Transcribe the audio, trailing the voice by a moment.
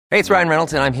Hey, it's Ryan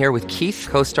Reynolds, and I'm here with Keith,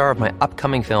 co-star of my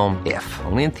upcoming film, If,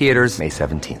 only in theaters May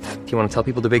 17th. Do you want to tell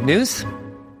people the big news?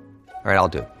 All right, I'll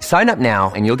do it. Sign up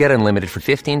now and you'll get unlimited for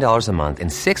 $15 a month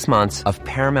and 6 months of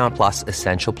Paramount Plus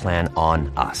Essential Plan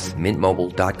on us.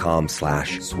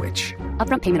 MintMobile.com/switch.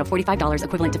 Upfront payment of $45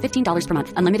 equivalent to $15 per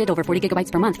month. Unlimited over 40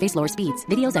 gigabytes per month. Face lower speeds.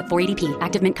 Videos at 480p.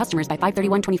 Active Mint customers by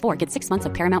 531.24 get 6 months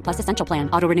of Paramount Plus Essential Plan.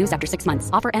 Auto renews after 6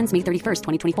 months. Offer ends May 31st,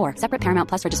 2024. Separate Paramount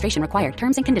Plus registration required.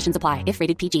 Terms and conditions apply if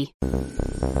rated PG.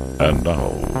 And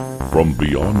now, from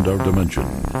beyond our dimension,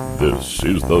 this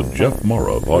is the Jeff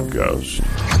Mara Podcast.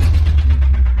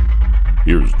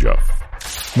 Here's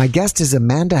Jeff. My guest is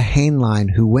Amanda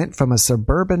Hainline, who went from a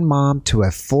suburban mom to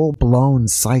a full-blown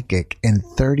psychic in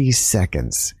 30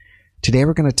 seconds. Today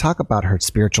we're going to talk about her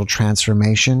spiritual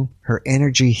transformation, her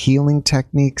energy healing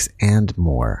techniques, and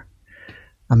more.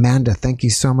 Amanda, thank you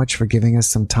so much for giving us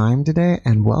some time today,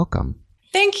 and welcome.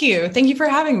 Thank you. Thank you for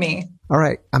having me. All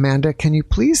right, Amanda, can you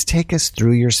please take us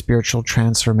through your spiritual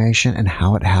transformation and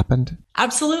how it happened?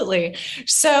 Absolutely.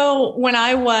 So when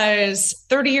I was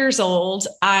 30 years old,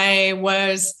 I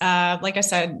was, like you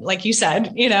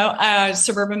said, a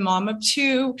suburban mom of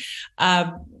two,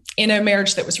 in a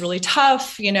marriage that was really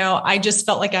tough. I just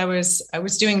felt like I was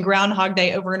doing Groundhog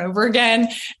Day over and over again.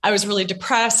 I was really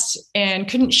depressed and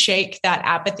couldn't shake that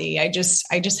apathy. I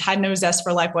just had no zest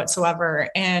for life whatsoever.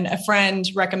 And a friend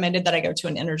recommended that I go to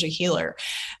an energy healer.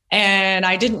 And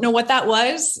I didn't know what that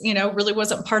was, really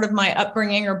wasn't part of my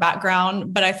upbringing or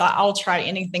background, but I thought I'll try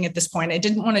anything at this point. I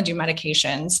didn't want to do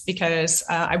medications because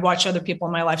I watched other people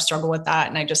in my life struggle with that.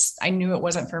 And I knew it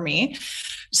wasn't for me.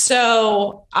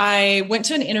 So I went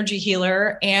to an energy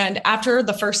healer, and after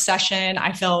the first session,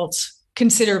 I felt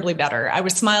considerably better. I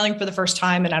was smiling for the first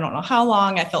time, and I don't know how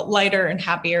long. I felt lighter and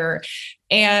happier.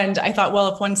 And I thought,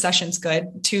 well, if one session's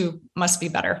good, two must be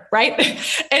better, right?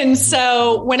 And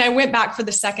so when I went back for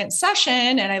the second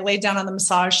session and I laid down on the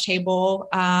massage table,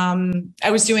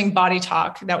 I was doing body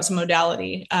talk. That was a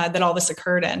modality that all this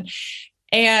occurred in.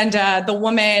 And the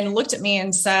woman looked at me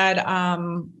and said,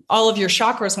 all of your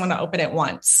chakras want to open at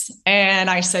once. And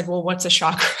I said, well, what's a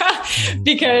chakra?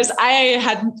 Because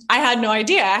I had no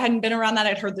idea. I hadn't been around that.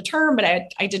 I'd heard the term, but I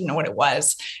didn't know what it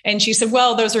was. And she said,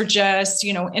 well, those are just,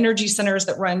 energy centers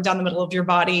that run down the middle of your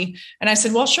body. And I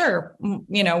said, well, sure,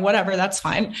 whatever, that's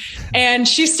fine. And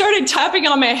she started tapping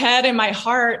on my head and my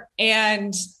heart.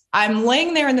 And I'm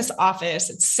laying there in this office.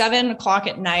 It's 7:00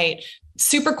 at night,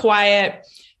 super quiet.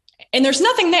 And there's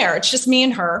nothing there. It's just me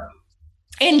and her.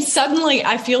 And suddenly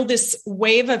I feel this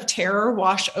wave of terror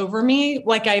wash over me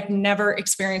like I've never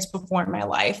experienced before in my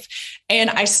life. And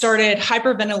I started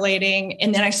hyperventilating,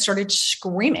 and then I started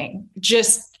screaming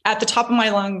just at the top of my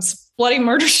lungs, bloody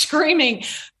murder screaming.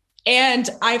 And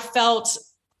I felt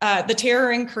the terror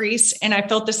increase, and I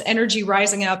felt this energy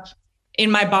rising up in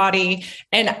my body.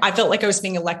 And I felt like I was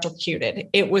being electrocuted.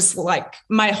 It was like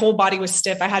my whole body was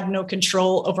stiff. I had no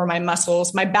control over my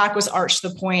muscles. My back was arched to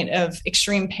the point of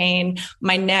extreme pain,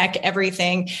 my neck,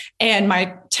 everything. And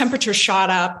my temperature shot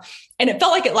up, and it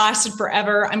felt like it lasted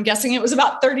forever. I'm guessing it was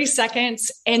about 30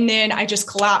 seconds. And then I just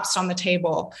collapsed on the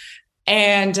table.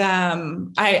 And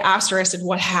I asked her, I said,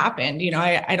 what happened?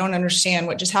 I don't understand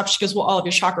what just happened. She goes, well, all of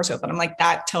your chakras open. I'm like,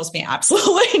 that tells me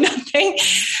absolutely nothing.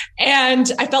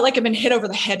 And I felt like I'd been hit over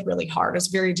the head really hard. I was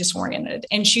very disoriented.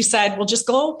 And she said, well, just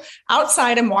go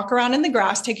outside and walk around in the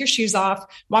grass, take your shoes off,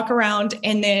 walk around,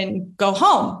 and then go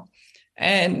home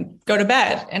and go to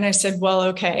bed. And I said, well,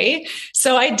 okay.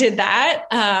 So I did that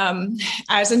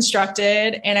as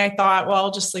instructed. And I thought, well,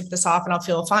 I'll just sleep this off and I'll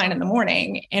feel fine in the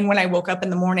morning. And when I woke up in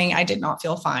the morning, I did not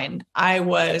feel fine. I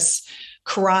was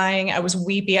crying. I was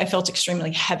weepy. I felt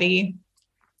extremely heavy.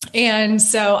 And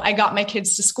so I got my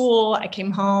kids to school. I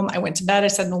came home. I went to bed. I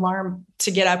set an alarm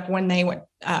to get up when they went,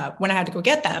 when I had to go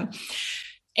get them.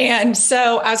 And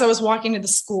so as I was walking to the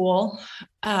school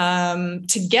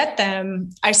to get them,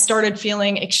 I started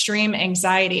feeling extreme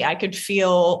anxiety. I could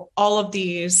feel all of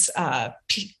these,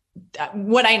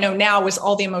 what I know now was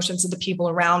all the emotions of the people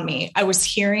around me. I was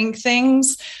hearing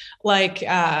things like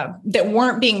that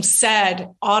weren't being said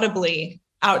audibly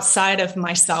outside of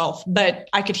myself, but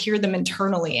I could hear them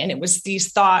internally. And it was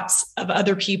these thoughts of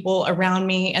other people around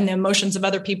me and the emotions of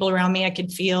other people around me I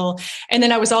could feel. And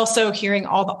then I was also hearing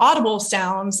all the audible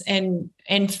sounds and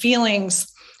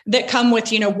feelings that come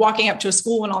with, walking up to a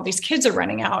school when all these kids are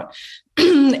running out.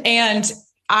 And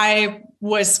I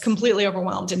was completely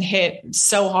overwhelmed and hit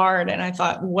so hard. And I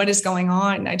thought, what is going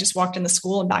on? And I just walked in the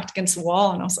school and backed against the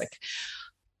wall. And I was like,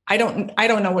 I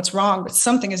don't know what's wrong, but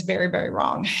something is very, very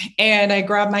wrong. And I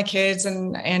grabbed my kids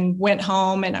and went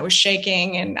home, and I was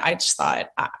shaking, and I just thought,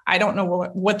 I don't know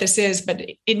what this is, but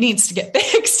it needs to get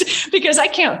fixed because I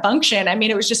can't function. I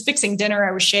mean, it was just fixing dinner.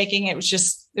 I was shaking. It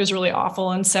was really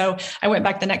awful. And so I went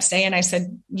back the next day and I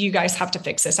said, you guys have to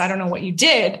fix this. I don't know what you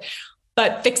did,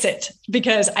 but fix it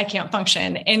because I can't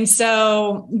function. And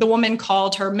so the woman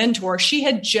called her mentor. She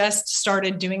had just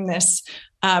started doing this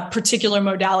particular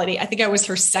modality. I think I was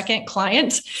her second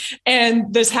client,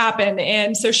 and this happened.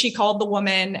 And so she called the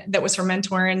woman that was her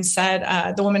mentor and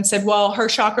said, the woman said, well, her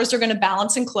chakras are going to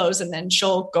balance and close, and then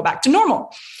she'll go back to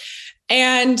normal.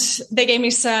 And they gave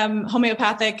me some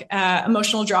homeopathic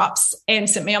emotional drops and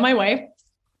sent me on my way.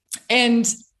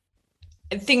 And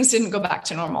things didn't go back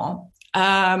to normal.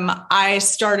 I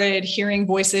started hearing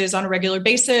voices on a regular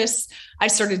basis. I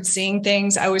started seeing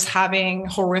things. I was having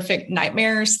horrific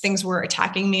nightmares. Things were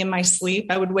attacking me in my sleep.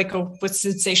 I would wake up with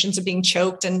sensations of being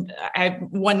choked. And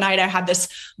one night I had this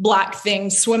black thing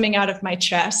swimming out of my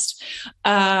chest.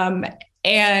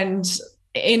 And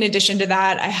in addition to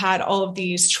that, I had all of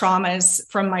these traumas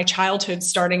from my childhood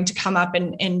starting to come up,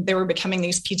 and they were becoming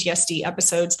these PTSD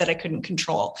episodes that I couldn't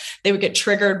control. They would get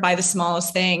triggered by the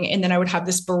smallest thing. And then I would have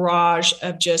this barrage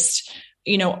of just,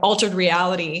 altered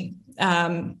reality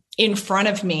in front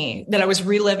of me that I was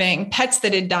reliving, pets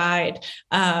that had died,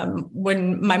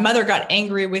 when my mother got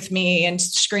angry with me and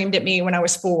screamed at me when I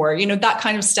was 4, that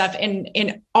kind of stuff.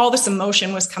 And all this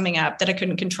emotion was coming up that I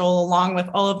couldn't control, along with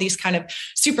all of these kind of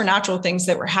supernatural things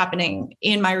that were happening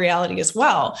in my reality as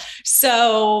well.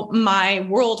 So my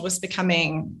world was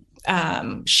becoming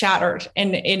shattered.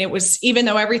 And it was, even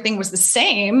though everything was the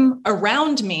same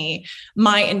around me,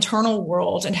 my internal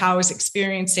world and how I was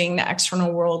experiencing the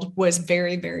external world was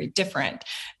very, very different.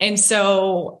 And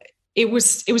so it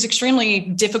was extremely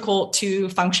difficult to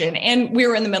function. And we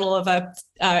were in the middle of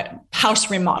a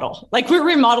house remodel. Like, we were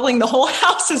remodeling the whole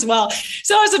house as well.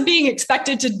 So I was being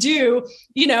expected to do,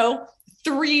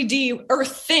 3D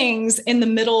earth things in the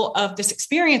middle of this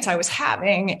experience I was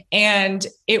having. And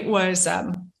it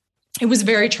was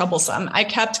very troublesome. I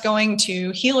kept going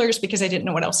to healers because I didn't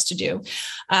know what else to do.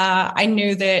 I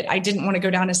knew that I didn't want to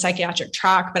go down a psychiatric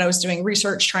track, but I was doing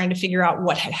research trying to figure out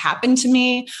what had happened to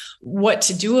me, what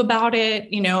to do about it.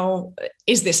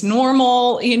 Is this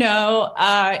normal?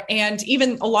 And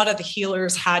even a lot of the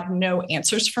healers had no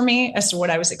answers for me as to what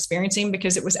I was experiencing,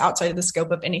 because it was outside of the scope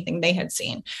of anything they had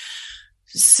seen.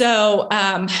 So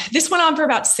this went on for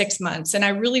about 6 months, and I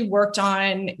really worked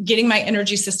on getting my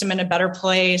energy system in a better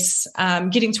place,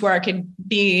 getting to where I could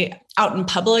be out in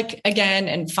public again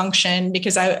and function,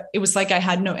 because it was like I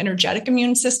had no energetic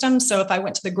immune system. So if I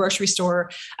went to the grocery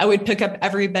store, I would pick up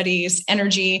everybody's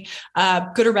energy,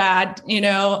 good or bad,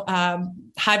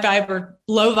 high vibe or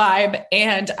low vibe.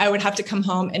 And I would have to come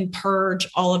home and purge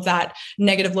all of that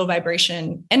negative, low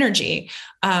vibration energy,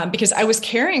 because I was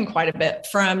carrying quite a bit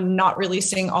from not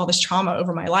releasing all this trauma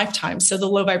over my lifetime. So the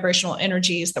low vibrational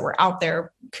energies that were out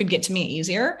there could get to me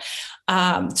easier.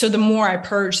 So the more I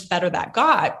purged, the better that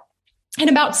got. And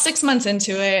about 6 months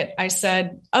into it, I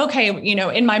said, okay,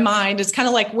 in my mind, it's kind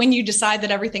of like when you decide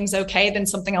that everything's okay, then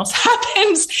something else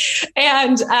happens.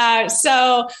 And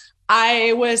so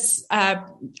I was, I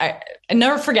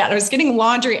never forget, I was getting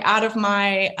laundry out of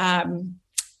my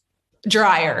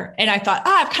dryer. And I thought,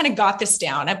 I've kind of got this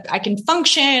down. I can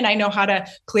function. I know how to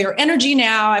clear energy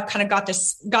now. I've kind of got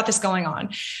this going on.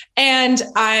 And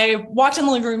I walked in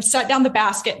the living room, sat down the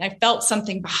basket, and I felt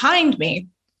something behind me.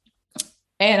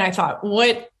 And I thought,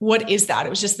 what is that? It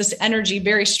was just this energy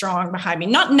very strong behind me,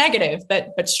 not negative,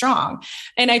 but strong.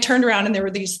 And I turned around, and there were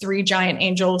these 3 giant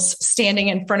angels standing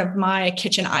in front of my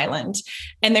kitchen island.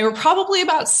 And they were probably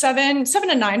about 7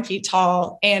 to 9 feet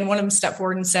tall. And one of them stepped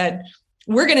forward and said,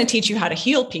 "We're going to teach you how to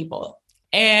heal people."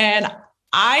 And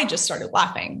I just started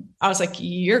laughing. I was like,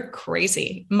 "You're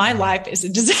crazy. My life is a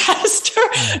disaster.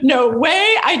 No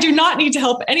way. I do not need to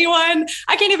help anyone.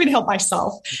 I can't even help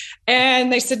myself."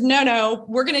 And they said, no,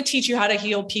 we're going to teach you how to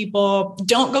heal people.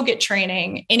 Don't go get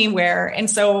training anywhere. And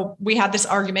so we had this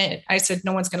argument. I said,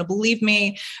 no one's going to believe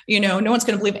me. No one's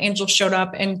going to believe angels showed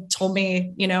up and told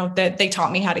me, that they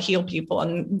taught me how to heal people,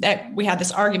 and that we had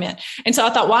this argument. And so I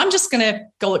thought, well, I'm just going to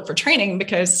go look for training,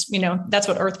 because, that's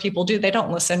what earth people do. They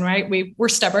don't listen, right? We're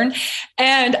stubborn.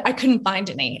 And I couldn't find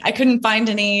any. I couldn't find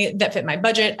any that fit my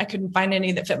budget. I couldn't find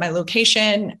any that fit my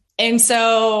location. And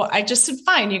so I just said,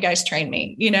 fine, you guys train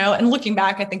me, and looking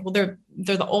back, I think, well, they're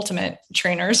the ultimate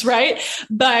trainers, right?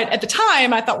 But at the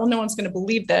time I thought, well, no one's going to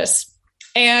believe this.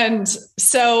 And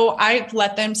so I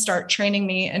let them start training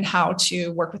me in how to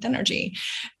work with energy.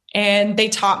 And they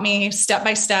taught me step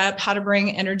by step how to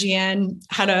bring energy in,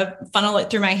 how to funnel it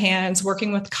through my hands,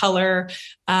 working with color,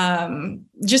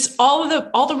 just all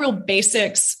the real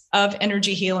basics of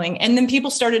energy healing. And then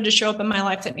people started to show up in my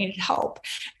life that needed help.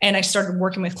 And I started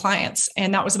working with clients.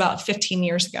 And that was about 15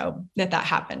 years ago that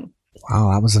happened.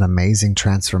 Wow, that was an amazing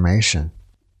transformation.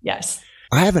 Yes.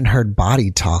 I haven't heard body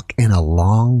talk in a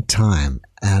long time,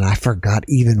 and I forgot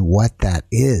even what that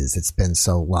is. It's been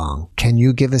so long. Can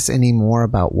you give us any more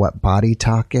about what body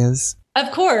talk is?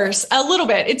 Of course, a little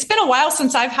bit. It's been a while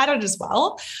since I've had it as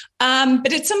well.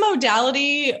 But it's a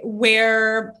modality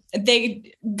where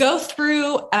they go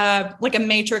through like a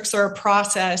matrix or a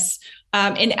process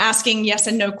in asking yes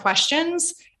and no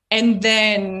questions. And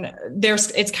then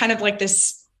it's kind of like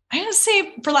this, I gotta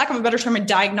say, for lack of a better term, a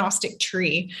diagnostic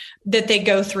tree that they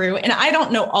go through. And I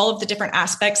don't know all of the different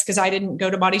aspects because I didn't go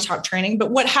to body talk training.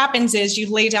 But what happens is you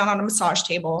lay down on a massage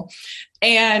table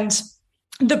and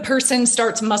the person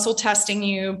starts muscle testing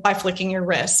you by flicking your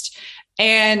wrist.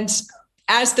 And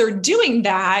as they're doing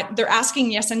that, they're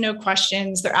asking yes and no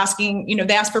questions. They're asking,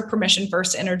 they ask for permission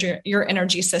first to enter your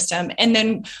energy system. And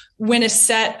then when a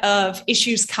set of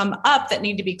issues come up that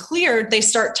need to be cleared, they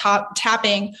start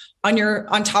tapping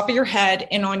on top of your head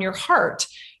and on your heart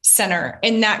center.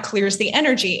 And that clears the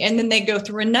energy. And then they go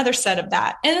through another set of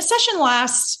that. And the session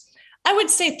lasts, I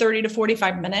would say 30 to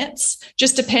 45 minutes,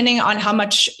 just depending on how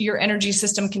much your energy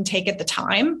system can take at the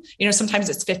time. Sometimes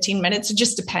it's 15 minutes. It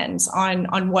just depends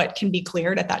on what can be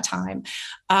cleared at that time.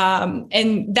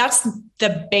 And that's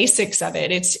the basics of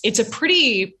it. It's a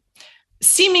pretty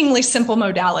seemingly simple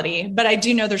modality, but I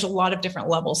do know there's a lot of different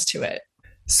levels to it.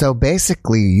 So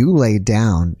basically you lay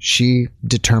down, she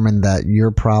determined that your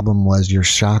problem was your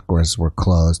chakras were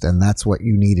closed, and that's what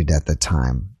you needed at the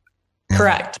time.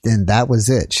 Correct. And that was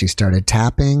it. She started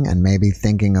tapping and maybe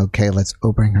thinking, okay, let's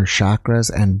open her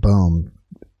chakras, and boom,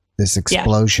 this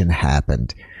explosion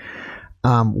happened.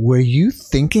 Were you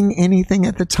thinking anything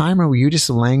at the time, or were you just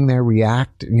laying there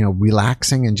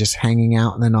relaxing and just hanging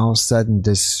out, and then all of a sudden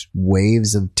this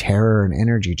waves of terror and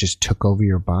energy just took over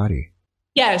your body?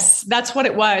 Yes, that's what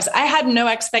it was. I had no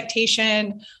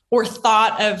expectation or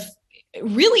thought of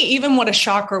really even what a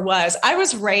chakra was. I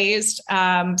was raised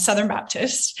Southern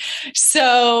Baptist,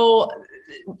 so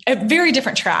a very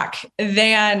different track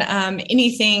than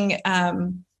anything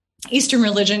Eastern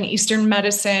religion, Eastern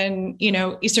medicine,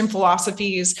 Eastern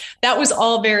philosophies. That was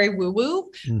all very woo-woo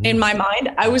in my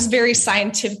mind. I was very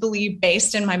scientifically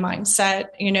based in my mindset.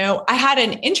 I had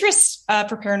an interest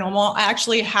for paranormal. I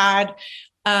actually had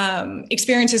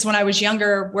experiences when I was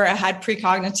younger where I had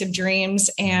precognitive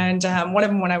dreams. And one of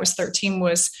them when I was 13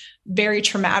 was very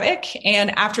traumatic.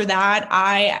 And after that,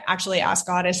 I actually asked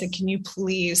God, I said, can you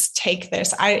please take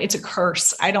this? It's a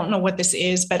curse. I don't know what this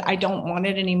is, but I don't want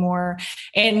it anymore.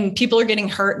 And people are getting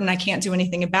hurt and I can't do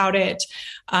anything about it.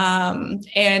 And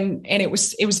it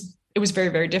was very,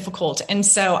 very difficult. And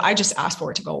so I just asked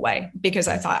for it to go away because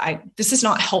I thought this is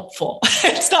not helpful.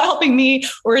 It's not helping me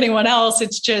or anyone else.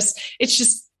 It's just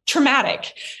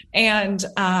traumatic. And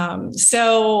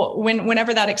so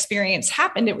whenever that experience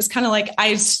happened, it was kind of like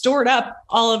I stored up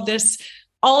all of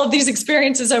these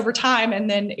experiences over time. And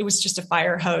then it was just a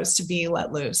fire hose to be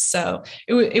let loose. So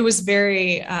it was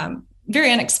very,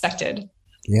 very unexpected.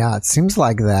 Yeah, it seems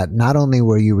like that not only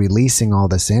were you releasing all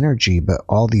this energy, but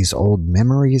all these old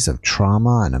memories of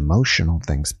trauma and emotional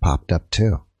things popped up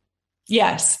too.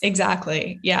 Yes,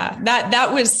 exactly. Yeah,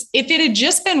 that was, if it had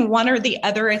just been one or the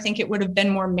other, I think it would have been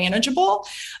more manageable.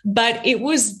 But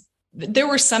there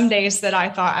were some days that I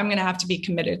thought I'm going to have to be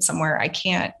committed somewhere. I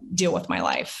can't deal with my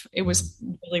life. It was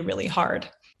really, really hard.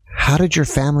 How did your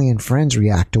family and friends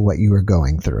react to what you were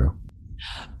going through?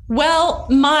 Well,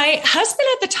 my husband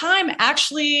at the time,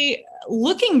 actually,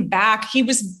 looking back, he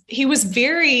was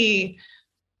very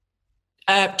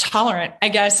tolerant, I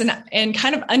guess, and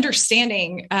kind of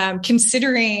understanding,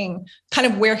 considering kind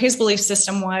of where his belief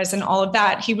system was and all of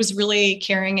that. He was really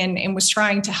caring and was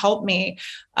trying to help me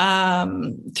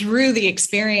through the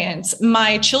experience.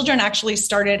 My children actually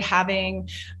started having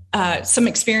some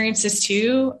experiences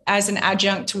too, as an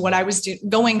adjunct to what I was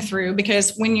going through,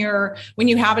 because when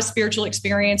you have a spiritual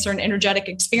experience or an energetic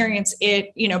experience,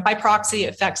 it, by proxy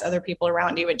affects other people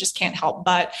around you. It just can't help.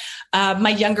 But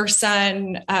my younger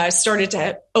son started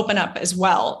to open up as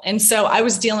well. And so I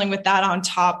was dealing with that on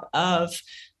top of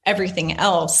everything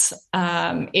else.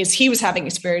 Is he was having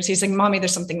experience. He's like, Mommy,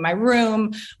 there's something in my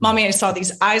room. Mommy, I saw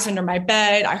these eyes under my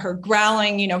bed. I heard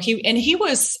growling, he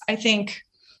was, I think,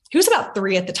 he was about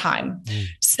 3 at the time.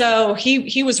 So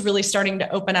he was really starting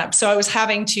to open up. So I was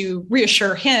having to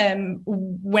reassure him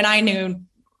when I knew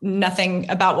nothing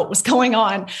about what was going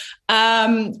on.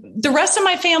 The rest of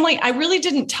my family, I really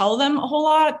didn't tell them a whole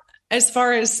lot as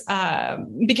far as,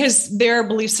 because their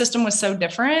belief system was so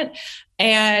different.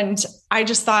 And I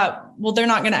just thought, well, they're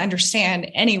not going to understand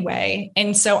anyway.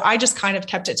 And so I just kind of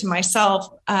kept it to myself.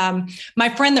 My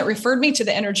friend that referred me to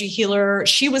the energy healer,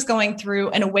 she was going through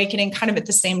an awakening kind of at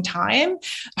the same time.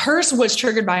 Hers was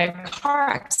triggered by a car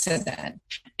accident.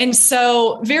 And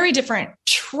so very different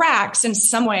tracks in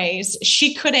some ways.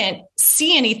 She couldn't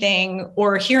see anything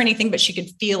or hear anything, but she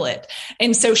could feel it.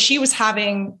 And so she was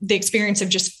having the experience of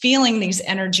just feeling these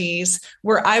energies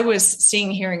where I was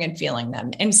seeing, hearing, and feeling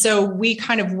them. And so we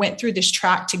kind of went through this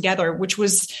track together, which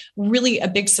was really a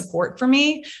big support for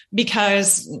me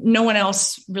because no one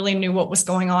else really knew what was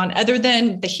going on other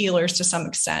than the healers to some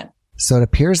extent. So it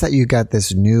appears that you got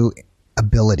this new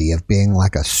ability of being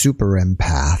like a super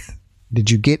empath. Did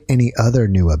you get any other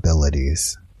new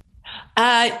abilities?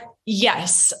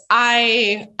 Yes,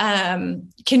 I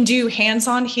can do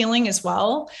hands-on healing as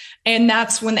well. And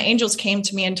that's when the angels came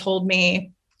to me and told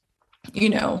me, you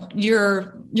know,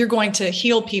 you're going to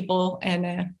heal people.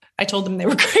 And I told them they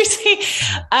were crazy.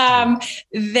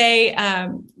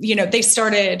 They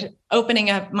started opening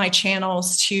up my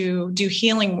channels to do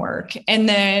healing work. And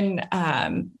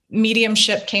then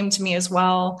mediumship came to me as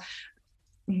well,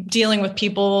 dealing with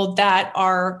people that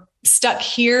are stuck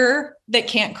here that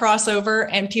can't cross over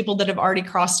and people that have already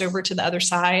crossed over to the other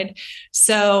side.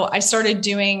 So I started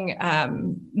doing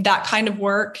that kind of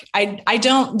work. I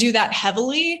don't do that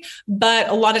heavily, but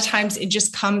a lot of times it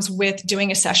just comes with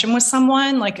doing a session with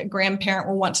someone, like a grandparent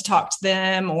will want to talk to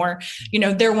them, or, you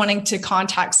know, they're wanting to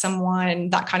contact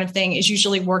someone. That kind of thing is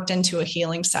usually worked into a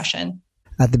healing session.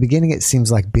 At the beginning, it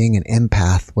seems like being an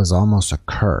empath was almost a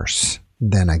curse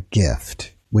than a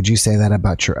gift. Would you say that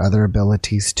about your other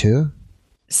abilities too?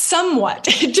 Somewhat.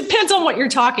 It depends on what you're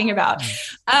talking about.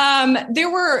 There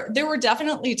were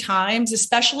definitely times,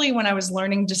 especially when I was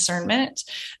learning discernment,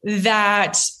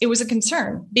 that it was a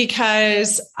concern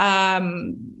because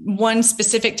one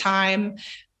specific time,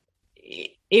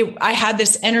 I had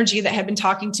this energy that had been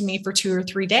talking to me for 2 or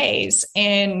 3 days.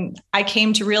 And I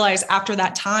came to realize after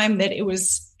that time that it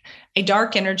was a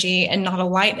dark energy and not a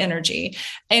light energy.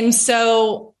 And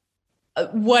so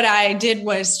what I did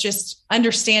was just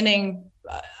understanding,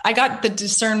 I got the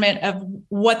discernment of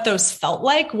what those felt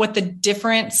like, what the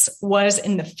difference was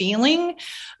in the feeling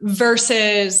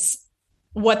versus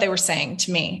what they were saying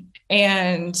to me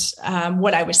and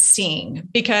what I was seeing,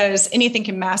 because anything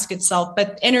can mask itself,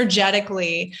 but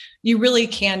energetically, you really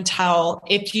can tell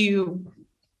if you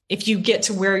get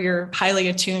to where you're highly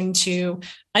attuned to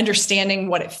understanding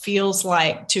what it feels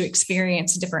like to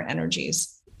experience different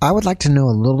energies. I would like to know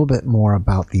a little bit more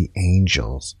about the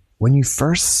angels. When you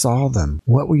first saw them,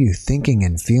 what were you thinking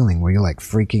and feeling? Were you like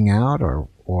freaking out or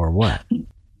what?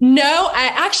 No, I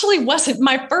actually wasn't.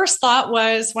 My first thought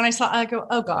was when I go,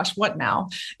 oh gosh, what now?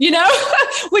 You know,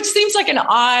 which seems like an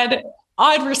odd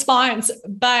response,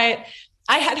 but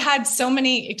I had so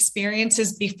many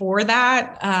experiences before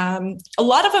that. A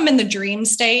lot of them in the dream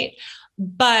state,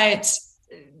 but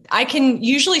I can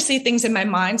usually see things in my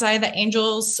mind's eye. The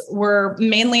angels were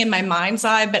mainly in my mind's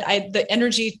eye, but the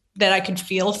energy that I could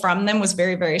feel from them was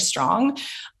very, very strong.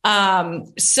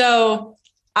 So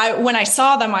when I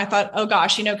saw them, I thought, oh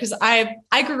gosh, you know, because I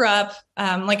grew up,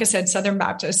 like I said, Southern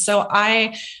Baptist. So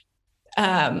I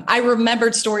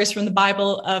remembered stories from the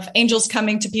Bible of angels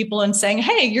coming to people and saying,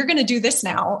 hey, you're going to do this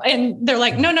now. And they're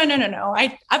like, no.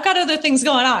 I've got other things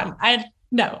going on.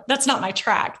 No, that's not my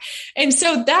track. And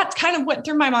so that kind of went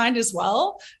through my mind as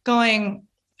well, going,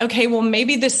 okay, well,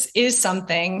 maybe this is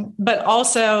something, but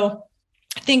also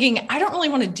thinking, I don't really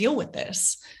want to deal with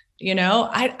this. You know,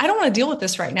 I don't want to deal with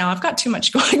this right now. I've got too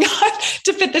much going on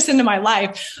to fit this into my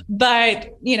life.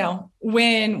 But, you know,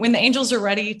 when the angels are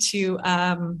ready to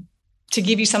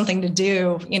give you something to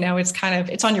do, you know,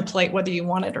 it's on your plate, whether you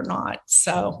want it or not.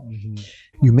 So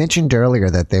you mentioned earlier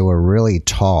that they were really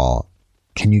tall.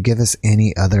 Can you give us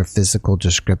any other physical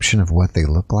description of what they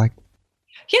look like?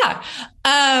 Yeah.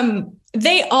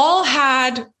 They all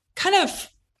had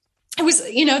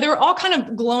they were all kind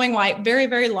of glowing white, very,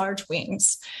 very large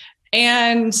wings.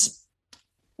 And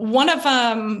one of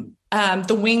them,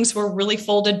 the wings were really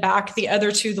folded back. The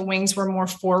other two, the wings were more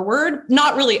forward,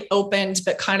 not really opened,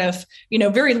 but kind of, you know,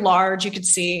 very large. You could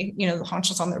see, you know, the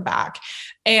haunches on their back.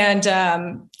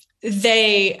 And,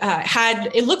 they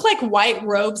it looked like white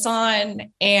robes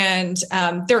on, and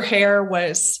their hair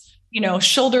was, you know,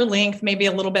 shoulder length, maybe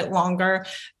a little bit longer,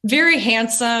 very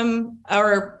handsome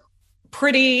or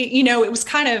pretty, you know, it was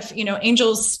kind of, you know,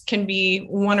 angels can be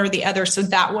one or the other. So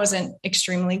that wasn't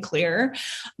extremely clear,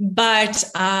 but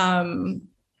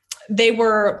they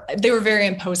were very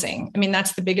imposing. I mean,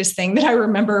 that's the biggest thing that I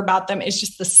remember about them is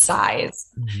just the size,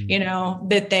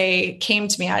 that they came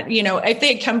to me at. If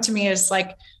they had come to me as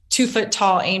like 2 foot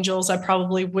tall angels, I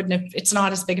probably wouldn't have, it's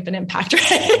not as big of an impact.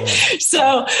 Right?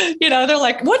 So, they're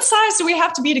like, what size do we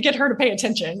have to be to get her to pay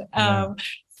attention?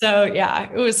 So yeah,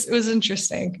 it was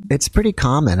interesting. It's pretty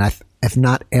common. If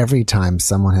not every time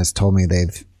someone has told me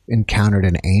they've encountered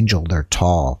an angel, they're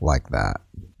tall like that.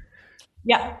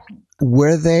 Yeah.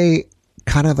 Were they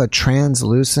kind of a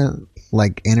translucent,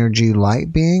 like energy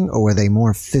light being, or were they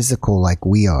more physical like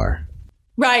we are?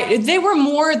 Right. They were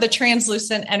more the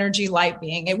translucent energy light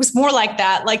being. It was more like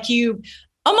that,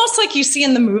 almost like you see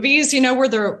in the movies, where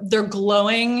they're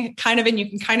glowing kind of, and you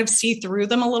can kind of see through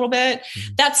them a little bit.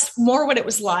 Mm-hmm. That's more what it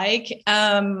was like.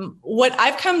 What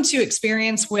I've come to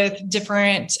experience with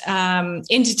different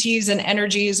entities and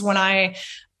energies when I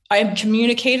am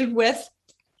communicated with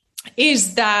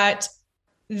is that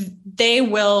they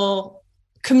will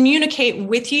communicate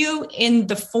with you in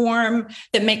the form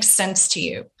that makes sense to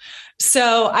you.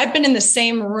 So I've been in the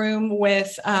same room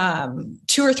with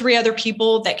 2 or 3 other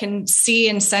people that can see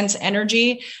and sense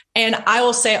energy. And I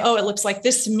will say, oh, it looks like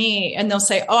this to me. And they'll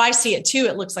say, oh, I see it too.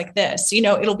 It looks like this.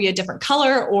 It'll be a different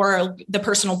color, or the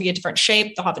person will be a different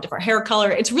shape. They'll have a different hair color.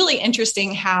 It's really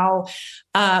interesting how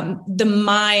the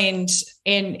mind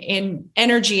in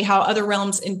energy, how other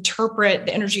realms interpret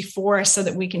the energy for us so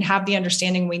that we can have the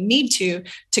understanding we need to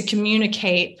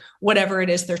communicate whatever it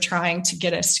is they're trying to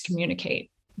get us to communicate.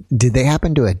 Did they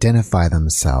happen to identify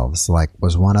themselves? Like,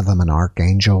 was one of them an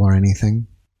archangel or anything?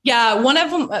 Yeah, one of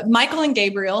them, Michael and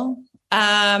Gabriel.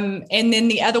 And then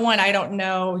the other one, I don't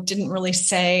know, didn't really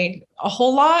say a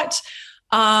whole lot.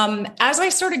 As I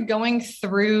started going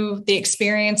through the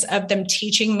experience of them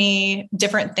teaching me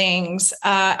different things,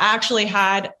 I actually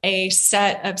had a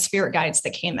set of spirit guides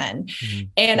that came in. Mm-hmm.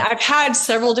 And I've had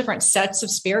several different sets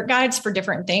of spirit guides for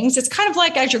different things. It's kind of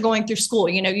like as you're going through school,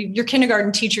 your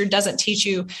kindergarten teacher doesn't teach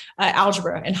you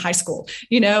algebra in high school.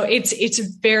 It's a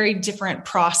very different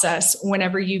process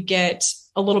whenever you get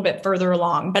a little bit further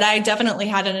along, but I definitely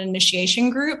had an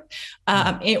initiation group,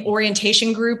 an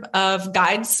orientation group of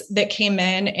guides that came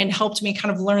in and helped me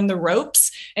kind of learn the ropes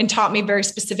and taught me very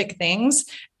specific things.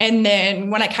 And then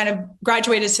when I kind of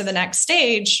graduated to the next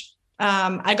stage,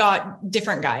 I got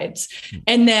different guides.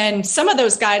 And then some of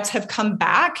those guides have come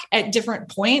back at different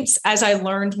points as I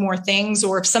learned more things,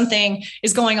 or if something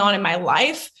is going on in my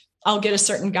life, I'll get a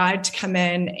certain guide to come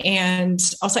in and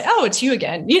I'll say, oh, it's you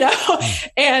again,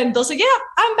 and they'll say, yeah,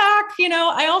 I'm back.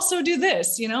 I also do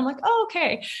this, I'm like, oh,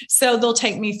 okay. So they'll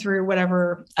take me through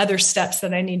whatever other steps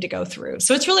that I need to go through.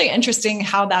 So it's really interesting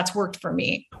how that's worked for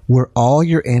me. Were all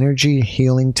your energy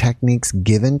healing techniques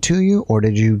given to you, or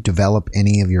did you develop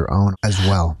any of your own as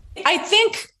well? I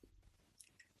think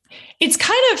it's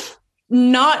kind of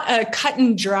not a cut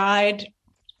and dried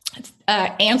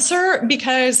answer,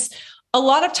 because a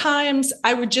lot of times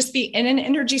I would just be in an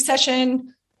energy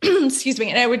session, excuse me,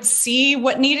 and I would see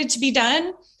what needed to be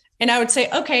done. And I would say,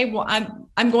 okay, well,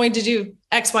 I'm going to do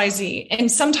X, Y, Z. And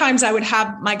sometimes I would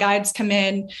have my guides come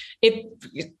in.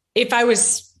 If I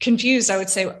was confused, I would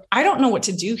say, I don't know what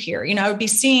to do here. I would be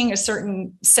seeing a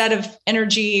certain set of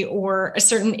energy or a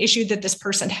certain issue that this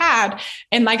person had.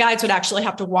 And my guides would actually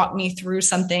have to walk me through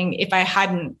something if I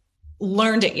hadn't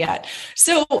learned it yet.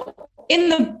 So in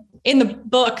the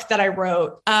book that I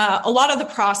wrote, a lot of the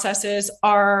processes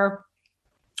are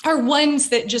ones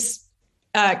that just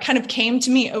kind of came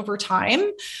to me over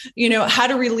time, how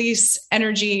to release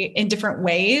energy in different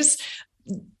ways.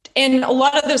 And a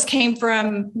lot of those came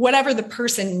from whatever the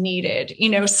person needed.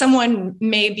 Someone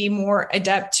may be more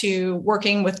adept to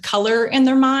working with color in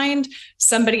their mind.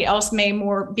 Somebody else may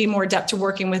be more adept to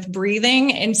working with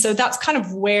breathing. And so that's kind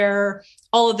of where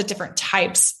all of the different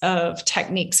types of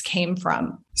techniques came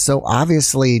from. So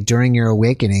obviously during your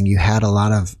awakening, you had a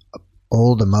lot of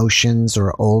old emotions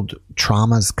or old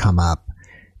traumas come up.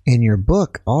 In your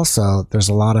book, also, there's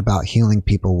a lot about healing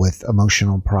people with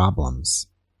emotional problems.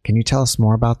 Can you tell us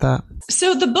more about that?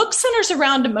 So the book centers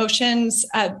around emotions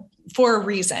for a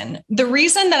reason. The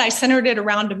reason that I centered it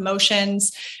around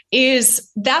emotions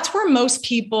is that's where most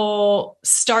people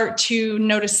start to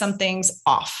notice something's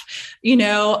off.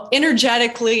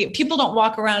 Energetically, people don't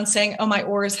walk around saying, oh, my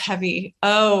aura is heavy.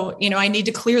 Oh, I need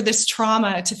to clear this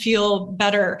trauma to feel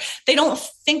better. They don't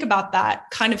think about that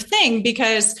kind of thing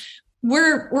because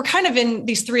we're kind of in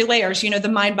these 3 layers, the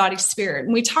mind, body, spirit.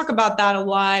 And we talk about that a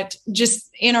lot just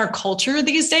in our culture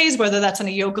these days, whether that's in a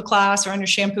yoga class or on your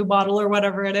shampoo bottle or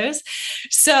whatever it is.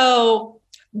 So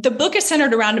the book is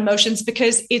centered around emotions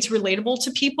because it's relatable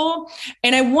to people.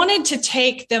 And I wanted to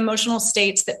take the emotional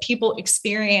states that people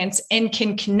experience and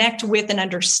can connect with and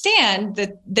understand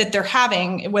that they're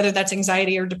having, whether that's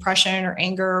anxiety or depression or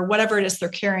anger or whatever it is they're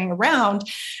carrying around,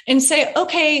 and say,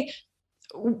 okay,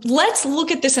 let's look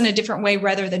at this in a different way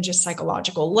rather than just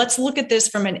psychological. Let's look at this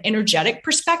from an energetic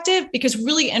perspective, because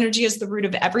really energy is the root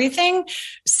of everything.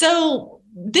 So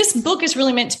this book is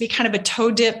really meant to be kind of a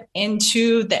toe dip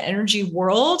into the energy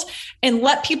world and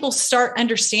let people start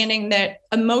understanding that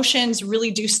emotions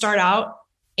really do start out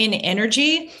in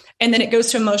energy, and then it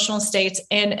goes to emotional states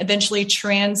and eventually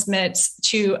transmits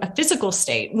to a physical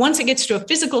state. Once it gets to a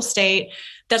physical state,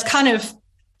 that's kind of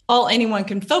all anyone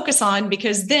can focus on,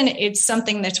 because then it's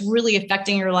something that's really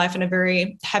affecting your life in a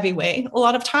very heavy way a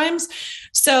lot of times.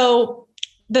 So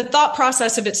the thought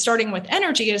process of it starting with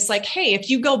energy is like, hey, if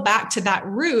you go back to that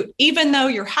root, even though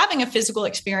you're having a physical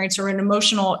experience or an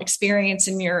emotional experience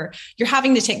and you're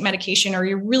having to take medication or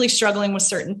you're really struggling with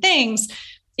certain things,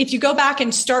 if you go back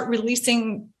and start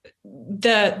releasing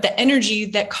the energy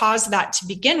that caused that to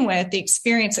begin with, the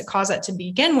experience that caused that to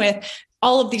begin with,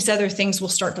 all of these other things will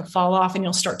start to fall off and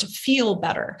you'll start to feel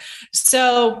better.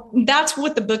 So that's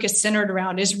what the book is centered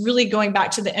around, is really going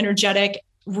back to the energetic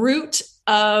root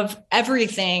of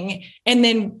everything, and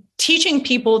then teaching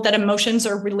people that emotions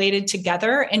are related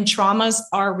together and traumas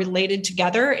are related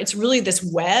together. It's really this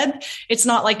web. It's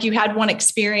not like you had one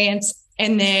experience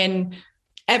and then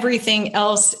everything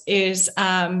else is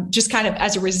just kind of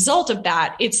as a result of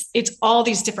that. It's all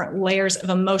these different layers of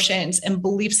emotions and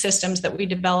belief systems that we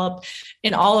develop,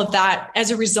 and all of that as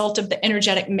a result of the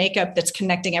energetic makeup that's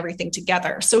connecting everything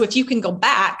together. So if you can go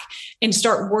back and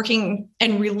start working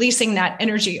and releasing that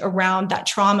energy around that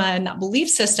trauma and that belief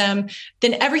system,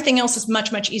 then everything else is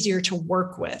much, much easier to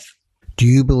work with. Do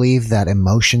you believe that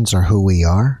emotions are who we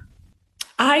are?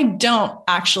 I don't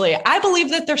actually. I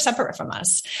believe that they're separate from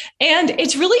us. And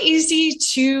it's really easy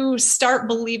to start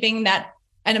believing that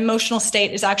an emotional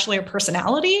state is actually a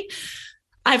personality.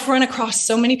 I've run across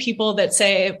so many people that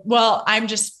say, well, I'm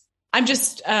just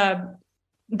a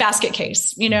basket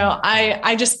case.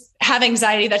 I just have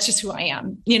anxiety. That's just who I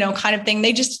am, kind of thing.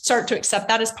 They just start to accept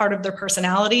that as part of their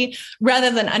personality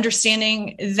rather than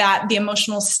understanding that the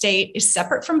emotional state is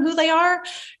separate from who they are.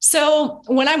 So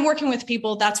when I'm working with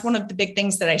people, that's one of the big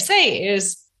things that I say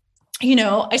is,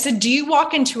 I said, do you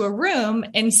walk into a room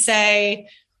and say,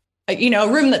 a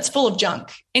room that's full of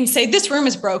junk and say, this room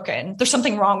is broken, there's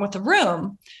something wrong with the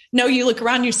room? No, you look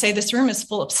around, you say, this room is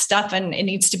full of stuff and it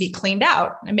needs to be cleaned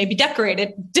out and maybe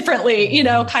decorated differently,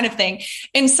 kind of thing.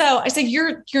 And so I say,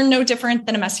 you're no different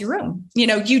than a messy room.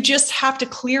 You just have to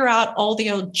clear out all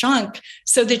the old junk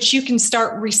so that you can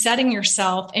start resetting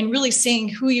yourself and really seeing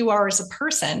who you are as a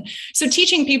person. So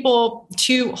teaching people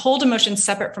to hold emotions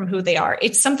separate from who they are.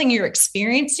 It's something you're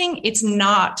experiencing. It's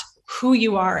not who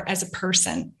you are as a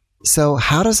person. So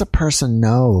how does a person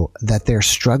know that they're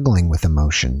struggling with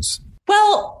emotions?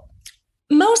 Well,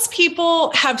 most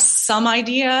people have some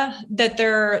idea that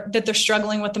they're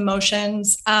struggling with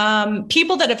emotions.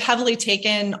 People that have heavily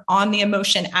taken on the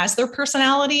emotion as their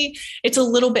personality, it's a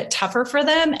little bit tougher for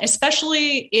them,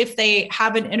 especially if they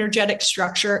have an energetic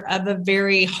structure of a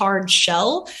very hard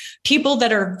shell. People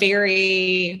that are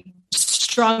very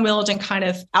strong-willed and kind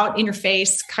of out in your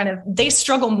face, they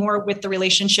struggle more with the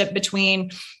relationship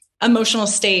between emotional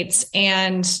states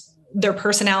and their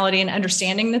personality and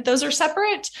understanding that those are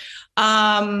separate.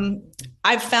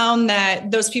 I've found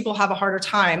that those people have a harder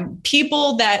time.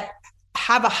 People that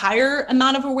have a higher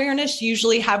amount of awareness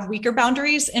usually have weaker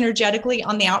boundaries energetically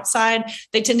on the outside.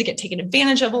 They tend to get taken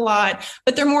advantage of a lot,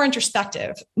 but they're more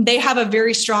introspective. They have a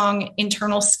very strong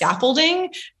internal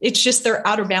scaffolding. It's just their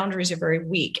outer boundaries are very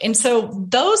weak. And so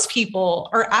those people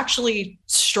are actually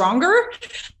stronger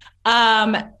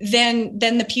than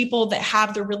the people that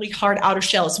have the really hard outer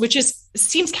shells, which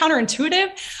seems counterintuitive,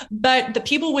 but the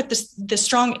people with the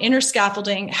strong inner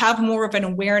scaffolding have more of an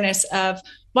awareness of,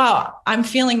 wow, I'm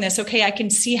feeling this. Okay, I can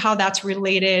see how that's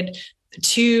related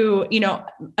to,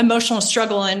 emotional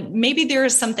struggle. And maybe there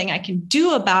is something I can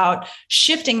do about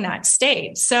shifting that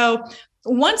state. So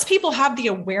once people have the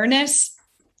awareness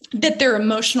that their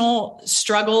emotional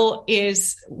struggle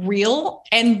is real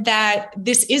and that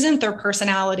this isn't their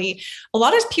personality, a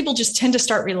lot of people just tend to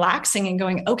start relaxing and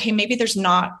going, okay, maybe there's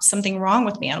not something wrong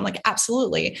with me. And I'm like,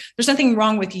 absolutely. There's nothing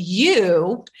wrong with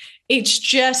you. It's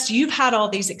just, you've had all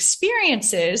these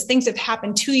experiences, things have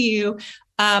happened to you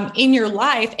in your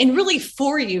life and really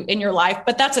for you in your life.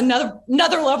 But that's another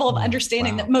level of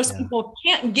understanding that most people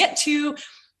can't get to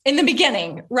in the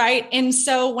beginning. Right. And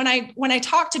so when I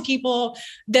talk to people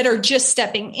that are just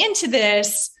stepping into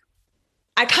this,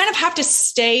 I kind of have to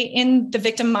stay in the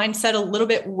victim mindset a little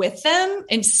bit with them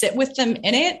and sit with them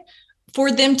in it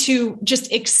for them to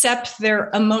just accept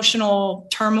their emotional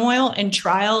turmoil and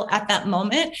trial at that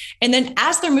moment. And then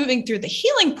as they're moving through the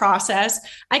healing process,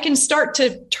 I can start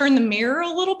to turn the mirror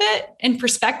a little bit in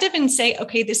perspective and say,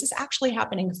 okay, this is actually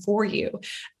happening for you.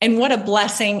 And what a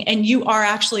blessing. And you are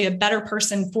actually a better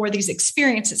person for these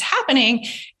experiences happening.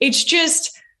 It's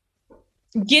just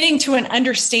getting to an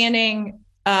understanding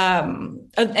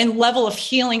and level of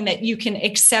healing that you can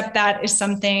accept that as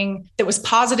something that was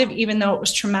positive, even though it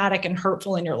was traumatic and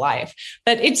hurtful in your life.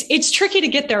 But it's tricky to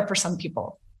get there for some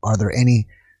people. Are there any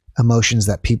emotions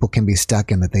that people can be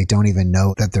stuck in that they don't even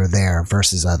know that they're there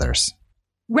versus others?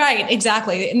 Right,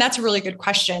 exactly. And that's a really good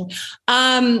question.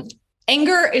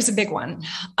 Anger is a big one.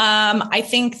 I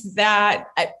think that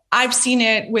I've seen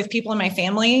it with people in my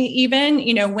family, even,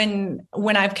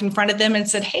 when I've confronted them and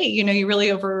said, hey, you really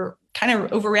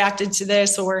overreacted to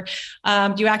this, or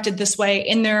you acted this way,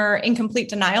 and they're in complete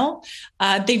denial.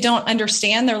 They don't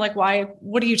understand. They're like, why,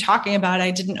 what are you talking about?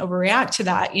 I didn't overreact to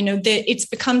that. It's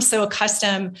become so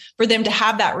accustomed for them to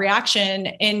have that reaction,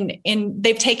 and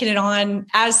they've taken it on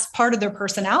as part of their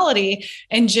personality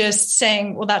and just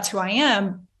saying, well, that's who I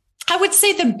am. I would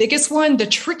say the biggest one, the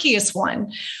trickiest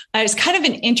one, is kind of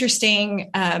an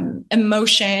interesting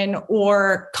emotion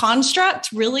or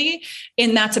construct, really,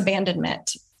 and that's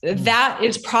abandonment. That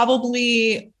is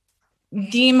probably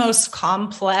the most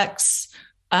complex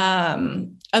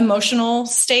emotional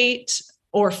state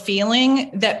or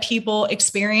feeling that people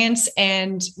experience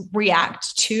and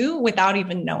react to without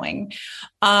even knowing,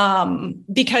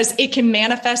 because it can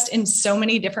manifest in so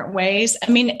many different ways. I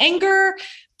mean, anger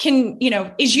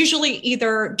is usually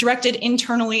either directed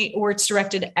internally or it's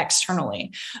directed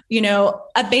externally.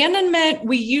 Abandonment,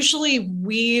 we usually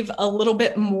weave a little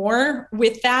bit more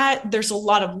with that. There's a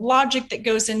lot of logic that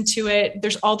goes into it.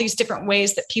 There's all these different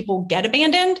ways that people get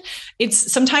abandoned.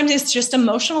 Sometimes it's just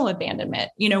emotional abandonment.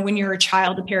 When you're a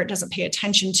child, a parent doesn't pay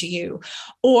attention to you,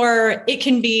 or it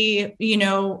can be,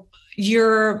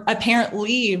 a parent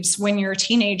leaves when you're a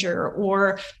teenager,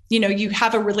 or, you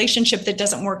have a relationship that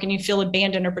doesn't work and you feel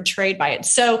abandoned or betrayed by it.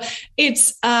 So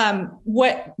it's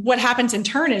what happens in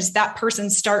turn is that person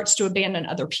starts to abandon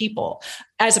other people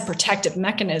as a protective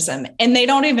mechanism, and they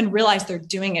don't even realize they're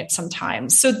doing it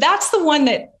sometimes. So that's the one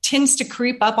that tends to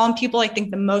creep up on people, I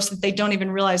think, the most, that they don't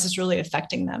even realize is really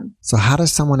affecting them. So how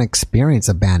does someone experience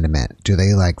abandonment? Do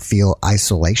they feel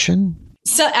isolation?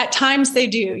 So at times they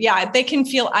do. Yeah, they can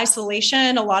feel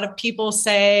isolation. A lot of people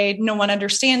say no one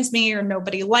understands me, or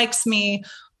nobody likes me,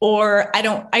 or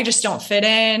I just don't fit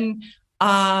in.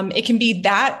 It can be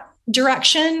that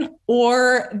direction,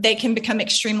 or they can become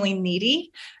extremely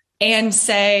needy and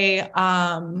say,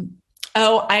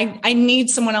 I need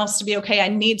someone else to be okay. I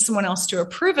need someone else to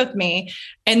approve of me.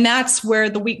 And that's where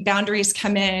the weak boundaries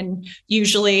come in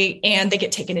usually, and they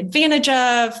get taken advantage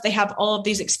of. They have all of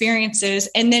these experiences,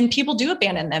 and then people do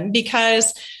abandon them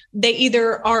because they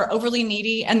either are overly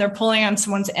needy and they're pulling on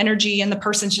someone's energy, and the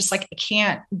person's just like, I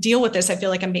can't deal with this. I feel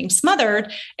like I'm being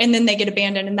smothered. And then they get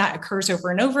abandoned, and that occurs over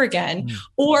and over again.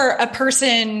 Or a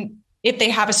person, if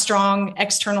they have a strong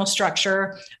external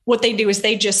structure, what they do is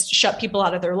they just shut people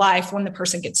out of their life. When the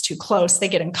person gets too close, they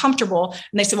get uncomfortable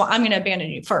and they say, well, I'm going to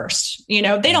abandon you first. They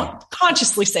don't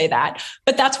consciously say that,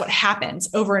 but that's what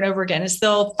happens over and over again, is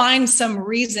they'll find some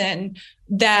reason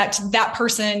that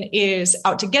person is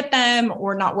out to get them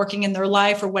or not working in their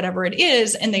life or whatever it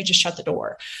is, and they just shut the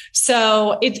door.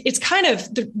 So it's kind of,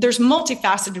 there's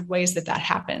multifaceted ways that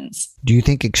happens. Do you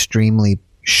think extremely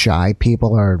shy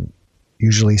people are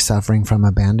usually suffering from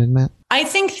abandonment? I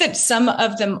think that some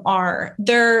of them are.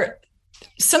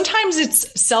 Sometimes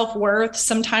it's self-worth,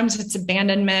 sometimes it's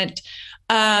abandonment.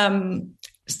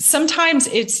 Sometimes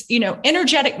it's,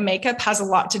 energetic makeup has a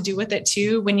lot to do with it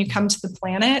too when you come to the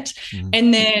planet. Mm-hmm.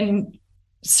 And then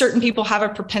certain people have a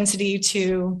propensity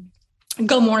to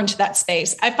go more into that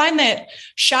space. I find that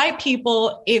shy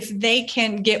people, if they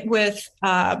can get with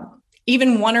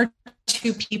even one or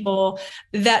two people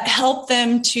that help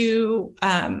them to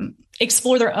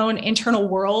explore their own internal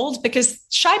world, because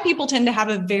shy people tend to have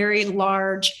a very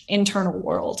large internal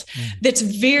world that's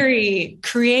very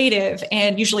creative,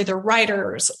 and usually they're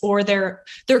writers or they're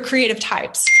creative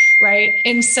types, right?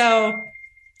 And so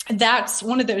that's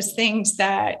one of those things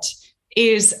that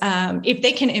is, if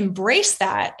they can embrace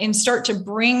that and start to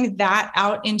bring that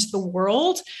out into the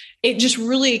world, it just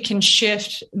really can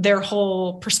shift their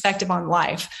whole perspective on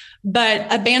life. But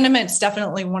abandonment is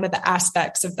definitely one of the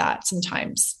aspects of that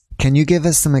sometimes. Can you give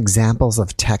us some examples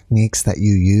of techniques that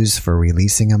you use for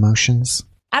releasing emotions?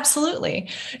 Absolutely.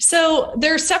 So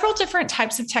there are several different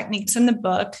types of techniques in the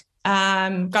book.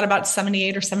 got about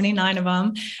 78 or 79 of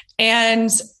them. And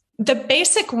the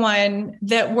basic one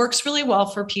that works really well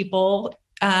for people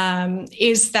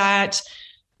is that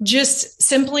just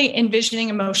simply envisioning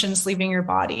emotions leaving your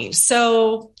body.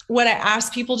 So what I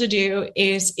ask people to do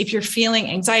is, if you're feeling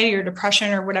anxiety or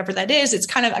depression or whatever that is, it's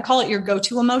kind of, I call it your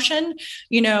go-to emotion.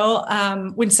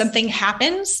 When something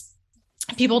happens,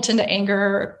 people tend to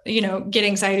anger, get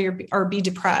anxiety or be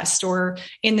depressed or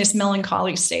in this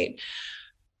melancholy state.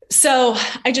 So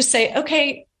I just say,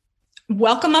 okay,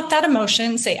 welcome up that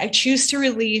emotion. Say, I choose to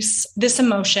release this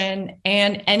emotion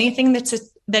and anything that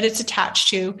it's attached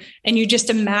to. And you just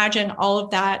imagine all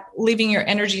of that leaving your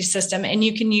energy system. And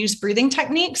you can use breathing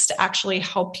techniques to actually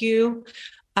help you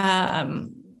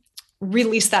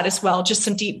release that as well. Just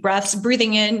some deep breaths,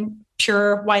 breathing in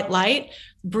pure white light,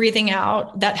 breathing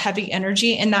out that heavy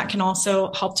energy. And that can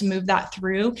also help to move that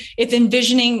through. If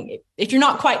you're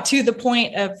not quite to the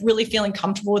point of really feeling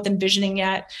comfortable with envisioning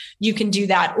yet, you can do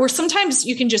that. Or sometimes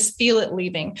you can just feel it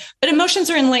leaving. But emotions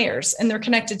are in layers and they're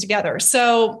connected together.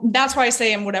 So that's why I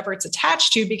say, and whatever it's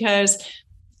attached to, because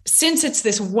since it's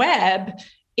this web,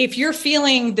 if you're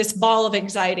feeling this ball of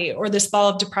anxiety or this ball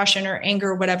of depression or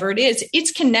anger, whatever it is,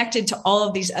 it's connected to all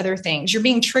of these other things. You're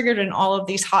being triggered in all of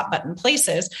these hot button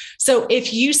places. So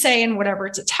if you say, and whatever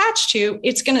it's attached to,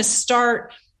 it's going to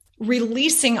start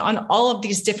releasing on all of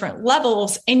these different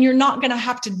levels, and you're not going to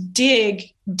have to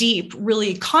dig deep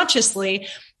really consciously.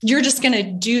 You're just going to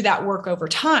do that work over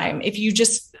time. If you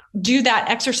just do that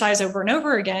exercise over and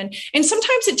over again, and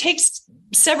sometimes it takes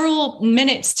several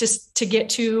minutes to get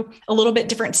to a little bit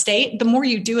different state. The more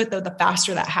you do it, though, the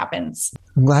faster that happens.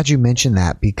 I'm glad you mentioned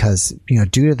that because,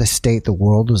 due to the state the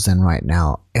world is in right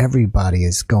now, everybody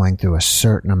is going through a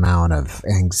certain amount of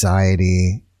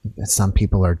anxiety. Some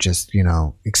people are just,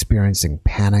 experiencing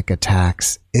panic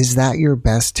attacks. Is that your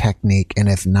best technique? And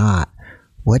if not,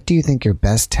 what do you think your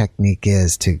best technique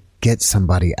is to get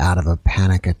somebody out of a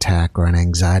panic attack or an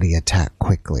anxiety attack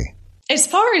quickly? As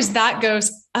far as that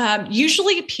goes,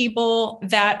 usually people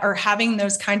that are having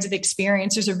those kinds of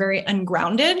experiences are very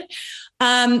ungrounded.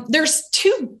 There's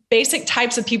two basic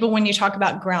types of people when you talk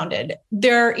about grounded.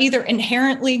 They're either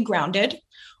inherently grounded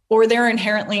or they're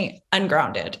inherently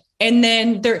ungrounded. And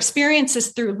then their experiences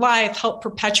through life help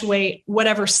perpetuate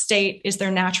whatever state is their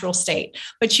natural state.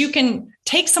 But you can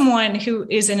take someone who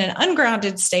is in an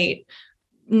ungrounded state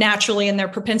naturally in their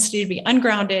propensity to be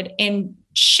ungrounded and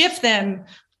shift them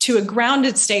to a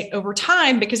grounded state over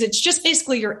time, because it's just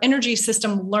basically your energy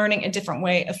system learning a different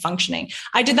way of functioning.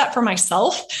 I did that for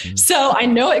myself. So I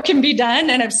know it can be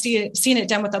done, and I've seen it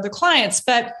done with other clients.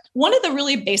 But one of the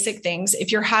really basic things,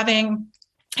 if you're having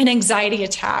an anxiety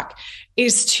attack,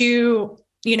 is to,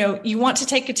 you want to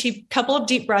take a couple of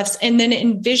deep breaths and then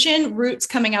envision roots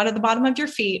coming out of the bottom of your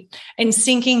feet and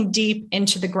sinking deep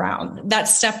into the ground.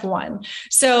 That's step one.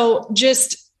 So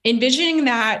just envisioning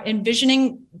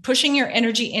pushing your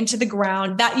energy into the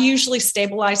ground, that usually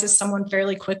stabilizes someone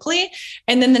fairly quickly.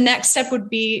 And then the next step would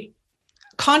be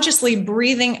consciously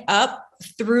breathing up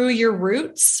through your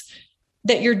roots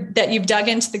that you've dug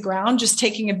into the ground, just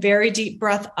taking a very deep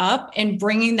breath up and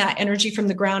bringing that energy from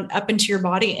the ground up into your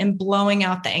body and blowing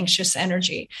out the anxious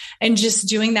energy, and just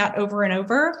doing that over and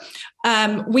over.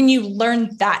 When you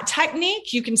learn that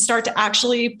technique, you can start to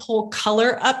actually pull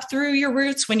color up through your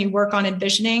roots when you work on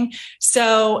envisioning.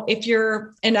 So if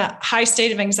you're in a high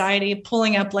state of anxiety,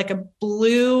 pulling up like a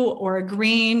blue or a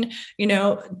green,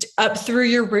 up through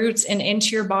your roots and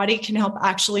into your body can help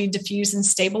actually diffuse and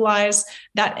stabilize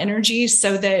that energy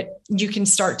so that you can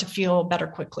start to feel better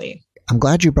quickly. I'm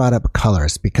glad you brought up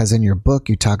colors, because in your book,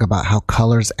 you talk about how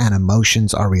colors and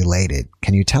emotions are related.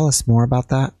 Can you tell us more about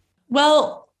that?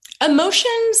 Well,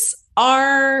 emotions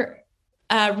are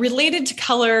related to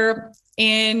color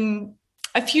in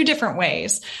a few different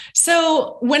ways.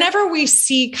 So whenever we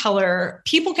see color,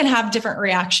 people can have different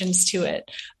reactions to it.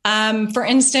 For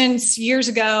instance, years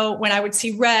ago, when I would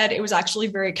see red, it was actually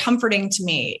very comforting to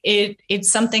me.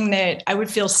 It's something that I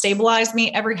would feel stabilized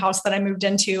me. Every house that I moved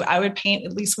into, I would paint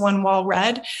at least one wall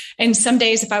red. And some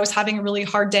days, if I was having a really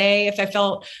hard day, if I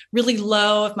felt really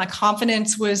low, if my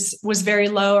confidence was very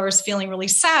low, or was feeling really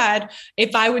sad,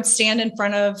 if I would stand in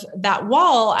front of that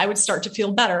wall, I would start to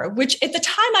feel better, which at the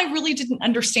time I really didn't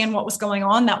understand what was going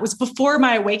on. That was before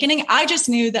my awakening. I just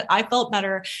knew that I felt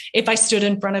better if I stood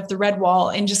in front of the red wall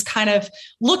and just kind of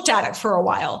looked at it for a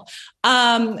while.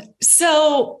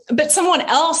 But someone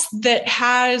else that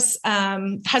has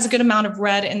a good amount of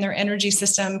red in their energy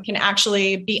system can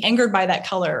actually be angered by that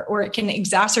color, or it can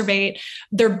exacerbate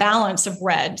their balance of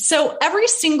red. So every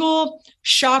single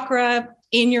chakra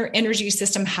in your energy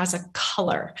system has a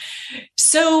color.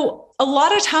 So a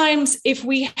lot of times if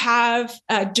we have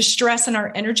distress in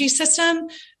our energy system,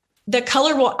 the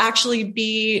color will actually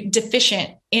be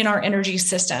deficient in our energy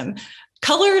system.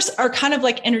 Colors are kind of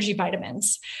like energy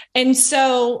vitamins. And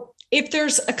so if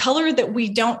there's a color that we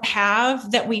don't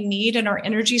have that we need in our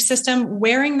energy system,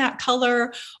 wearing that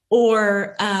color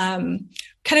or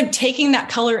kind of taking that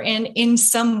color in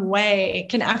some way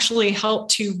can actually help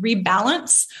to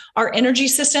rebalance our energy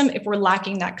system if we're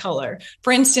lacking that color.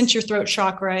 For instance, your throat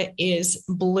chakra is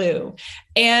blue.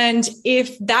 And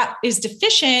if that is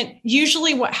deficient,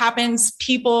 usually what happens,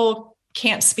 people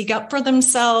can't speak up for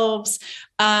themselves.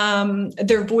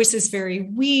 Their voice is very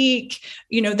weak.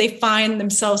 They find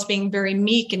themselves being very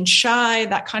meek and shy,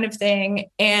 that kind of thing.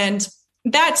 And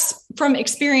that's from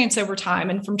experience over time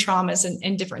and from traumas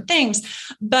and different things.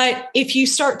 But if you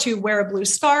start to wear a blue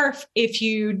scarf, if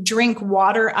you drink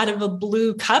water out of a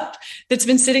blue cup that's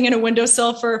been sitting in a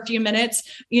windowsill for a few minutes,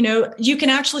 you can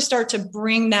actually start to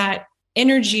bring that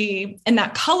energy and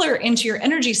that color into your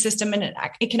energy system. And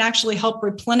it can actually help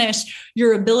replenish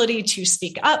your ability to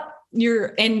speak up,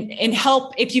 and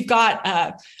help if you've got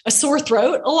a sore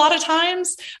throat. A lot of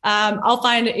times I'll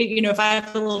find, if I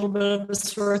have a little bit of a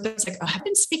sore throat, it's like, oh, I've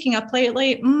been speaking up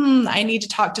lately. I need to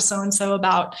talk to so-and-so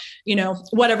about,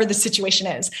 whatever the situation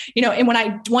is,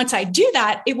 and once I do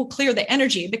that, it will clear the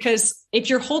energy, because if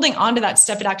you're holding onto that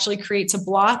stuff, it actually creates a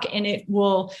block, and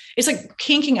it's like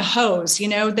kinking a hose,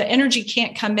 the energy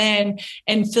can't come in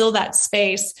and fill that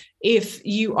space if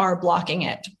you are blocking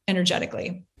it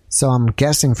energetically. So I'm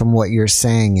guessing from what you're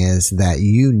saying is that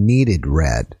you needed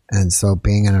red. And so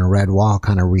being in a red wall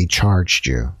kind of recharged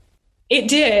you. It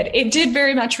did. It did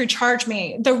very much recharge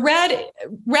me. The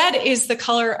red is the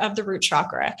color of the root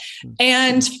chakra.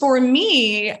 And for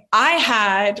me, I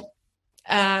had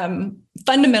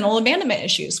fundamental abandonment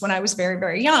issues when I was very,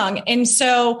 very young. And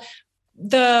so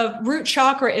the root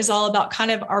chakra is all about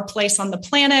kind of our place on the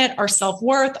planet, our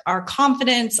self-worth, our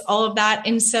confidence, all of that.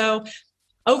 And so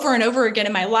over and over again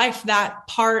in my life, that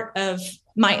part of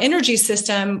my energy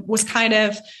system was kind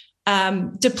of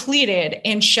depleted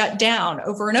and shut down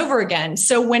over and over again.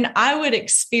 So when I would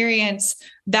experience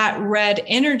that red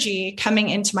energy coming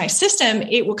into my system,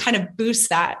 it will kind of boost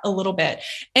that a little bit.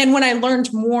 And when I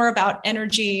learned more about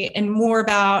energy and more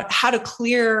about how to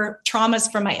clear traumas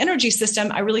from my energy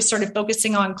system, I really started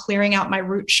focusing on clearing out my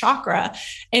root chakra.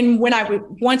 And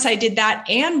once I did that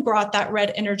and brought that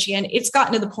red energy in, it's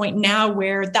gotten to the point now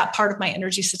where that part of my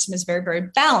energy system is very, very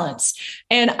balanced.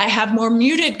 And I have more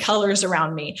muted colors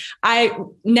around me.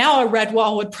 Now a red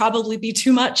wall would probably be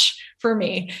too much for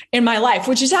me in my life,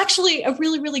 which is actually a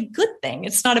really, really good thing.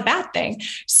 It's not a bad thing.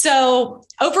 So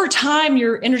over time,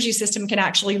 your energy system can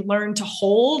actually learn to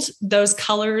hold those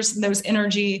colors, those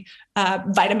energy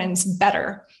vitamins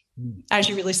better as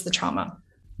you release the trauma.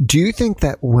 Do you think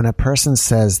that when a person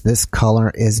says this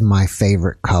color is my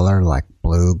favorite color, like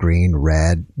blue, green,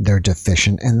 red, they're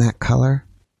deficient in that color?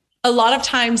 A lot of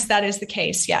times that is the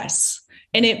case. Yes.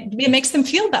 And it makes them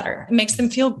feel better. It makes them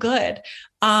feel good.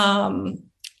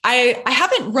 I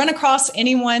haven't run across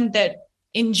anyone that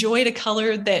enjoyed a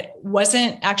color that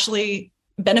wasn't actually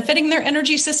benefiting their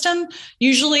energy system.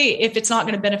 Usually, if it's not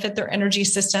going to benefit their energy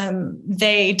system,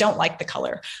 they don't like the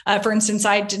color. For instance,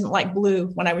 I didn't like blue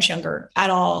when I was younger at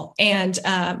all. And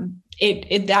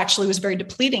it actually was very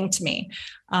depleting to me.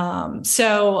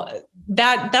 So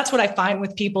that's what I find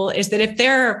with people is that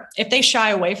if they shy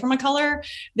away from a color,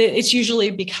 that it's usually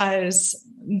because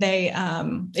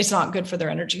it's not good for their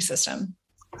energy system.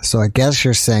 So I guess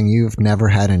you're saying you've never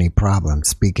had any problem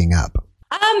speaking up.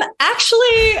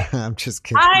 Actually, I'm just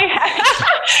kidding. Actually,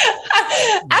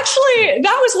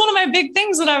 that was one of my big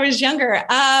things when I was younger.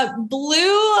 I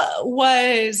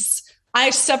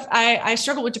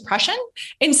struggle with depression.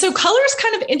 And so color is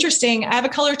kind of interesting. I have a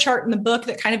color chart in the book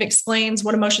that kind of explains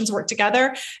what emotions work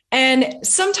together. And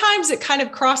sometimes it kind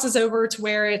of crosses over to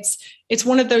where it's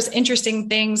one of those interesting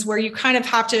things where you kind of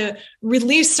have to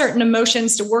release certain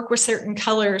emotions to work with certain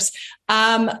colors.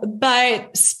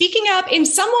 But speaking up, in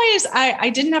some ways, I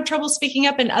didn't have trouble speaking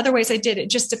up. In other ways, I did. It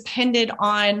just depended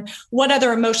on what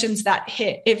other emotions that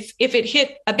hit. If it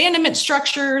hit abandonment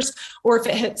structures or if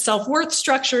it hit self-worth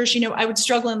structures, I would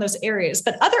struggle in those areas.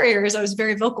 But other areas, I was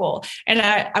very vocal and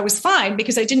I was fine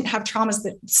because I didn't have traumas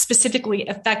that specifically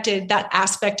affected that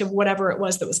aspect of whatever it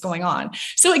was that was going on.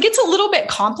 So it gets a little bit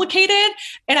complicated.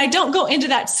 And I don't go into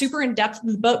that super in depth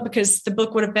in the book because the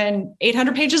book would have been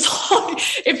 800 pages long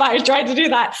if I tried to do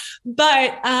that.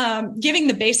 But giving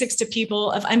the basics to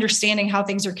people of understanding how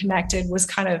things are connected was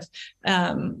kind of,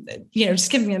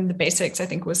 just giving them the basics, I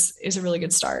think is a really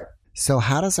good start. So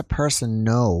how does a person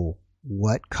know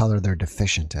what color they're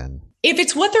deficient in? If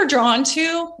it's what they're drawn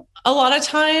to, a lot of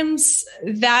times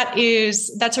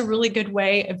that's a really good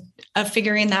way of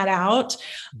figuring that out.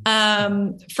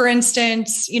 For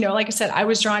instance, like I said, I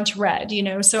was drawn to red,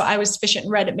 so I was deficient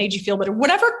in red. It made you feel better.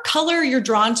 Whatever color you're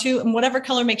drawn to and whatever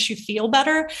color makes you feel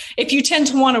better. If you tend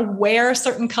to want to wear a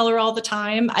certain color all the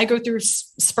time, I go through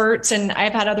spurts, and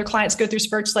I've had other clients go through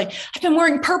spurts like, I've been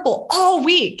wearing purple all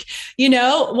week,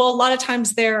 well, a lot of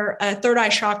times their third eye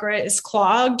chakra is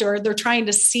clogged, or they're trying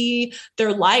to see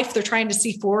their life. They're trying to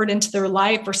see forward into their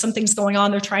life, or something's going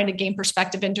on. They're trying to gain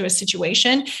perspective into a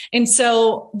situation. And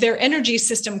so their energy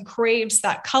system craves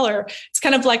that color. It's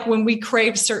kind of like when we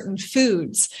crave certain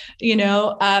foods,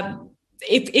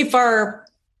 if our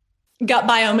gut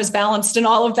biome is balanced and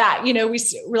all of that,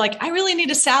 we're like, I really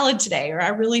need a salad today, or I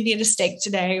really need a steak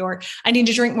today, or I need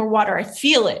to drink more water. I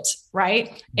feel it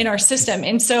right in our system.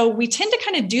 And so we tend to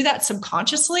kind of do that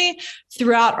subconsciously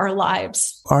throughout our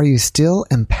lives. Are you still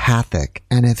empathic?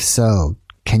 And if so,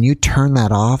 can you turn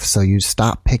that off so you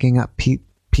stop picking up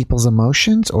people's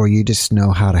emotions, or you just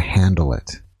know how to handle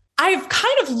it? I've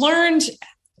kind of learned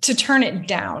to turn it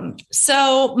down.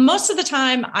 So most of the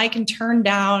time I can turn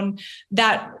down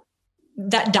that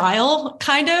dial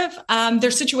kind of.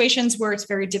 There's situations where it's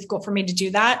very difficult for me to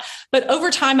do that. But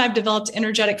over time, I've developed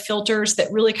energetic filters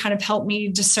that really kind of help me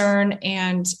discern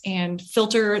and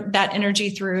filter that energy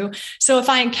through. So if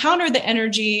I encounter the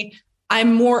energy,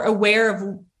 I'm more aware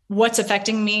of what's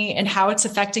affecting me and how it's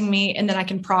affecting me. And then I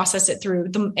can process it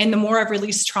through. And the more I've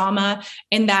released trauma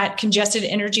and that congested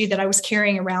energy that I was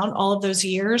carrying around all of those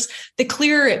years, the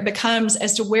clearer it becomes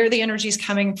as to where the energy is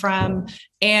coming from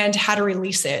and how to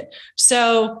release it.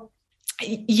 So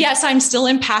yes, I'm still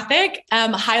empathic,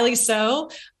 highly so.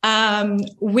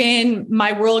 When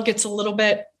my world gets a little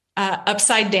bit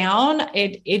upside down,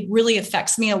 it really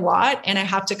affects me a lot. And I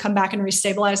have to come back and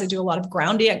restabilize. I do a lot of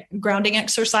grounding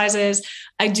exercises.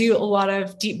 I do a lot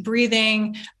of deep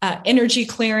breathing, energy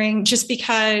clearing, just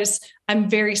because I'm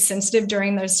very sensitive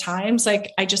during those times.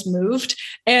 Like I just moved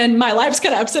and my life's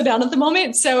kind of upside down at the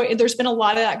moment. So there's been a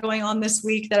lot of that going on this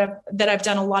week that I've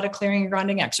done a lot of clearing and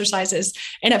grounding exercises,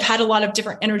 and I've had a lot of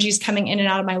different energies coming in and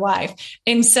out of my life.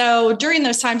 And so during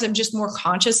those times, I'm just more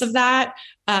conscious of that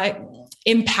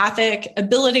empathic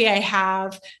ability I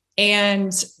have,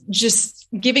 and just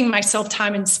giving myself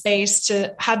time and space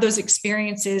to have those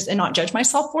experiences and not judge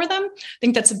myself for them. I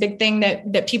think that's a big thing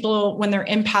that people, when they're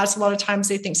empaths, a lot of times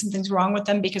they think something's wrong with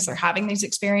them because they're having these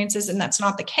experiences, and that's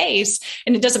not the case.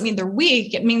 And it doesn't mean they're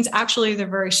weak. It means actually they're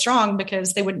very strong,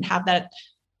 because they wouldn't have that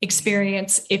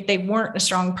experience if they weren't a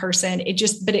strong person.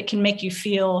 But it can make you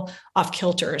feel off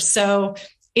kilter. So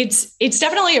it's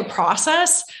definitely a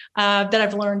process that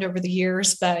I've learned over the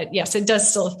years, but yes, it does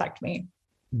still affect me.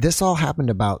 This all happened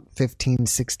about 15,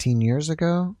 16 years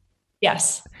ago?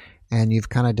 Yes. And you've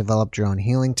kind of developed your own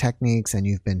healing techniques, and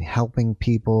you've been helping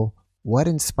people. What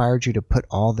inspired you to put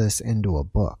all this into a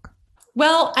book?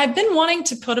 Well, I've been wanting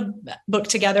to put a book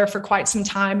together for quite some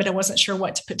time, but I wasn't sure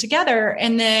what to put together.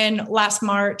 And then last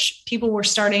March, people were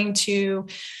starting to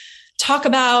talk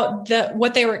about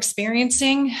what they were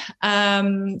experiencing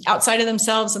outside of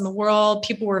themselves in the world.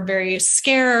 People were very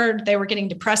scared. They were getting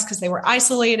depressed because they were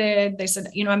isolated. They said,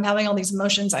 I'm having all these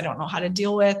emotions I don't know how to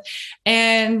deal with.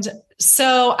 And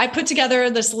so I put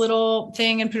together this little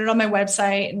thing and put it on my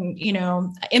website, and,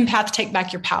 Empath Take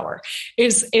Back Your Power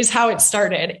is how it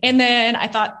started. And then I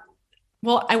thought,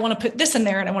 well, I want to put this in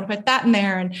there and I want to put that in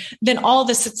there. And then all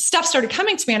this stuff started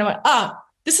coming to me, and I went,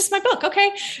 this is my book. Okay.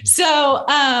 So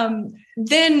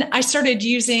then I started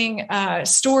using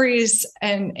stories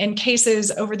and cases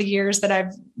over the years that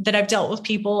I've dealt with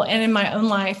people and in my own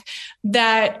life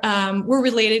that were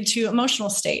related to emotional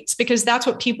states, because that's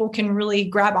what people can really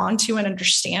grab onto and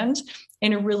understand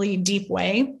in a really deep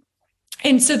way.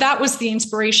 And so that was the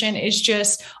inspiration, is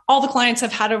just all the clients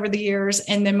I've had over the years,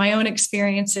 and then my own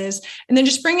experiences, and then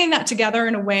just bringing that together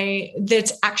in a way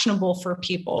that's actionable for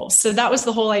people. So that was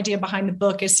the whole idea behind the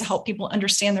book, is to help people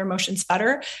understand their emotions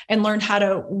better and learn how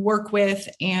to work with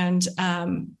and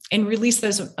release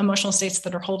those emotional states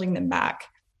that are holding them back.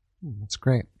 That's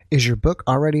great. Is your book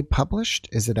already published?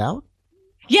 Is it out?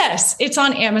 Yes, it's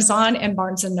on Amazon and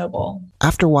Barnes & Noble.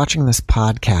 After watching this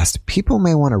podcast, people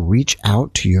may want to reach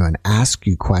out to you and ask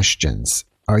you questions.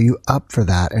 Are you up for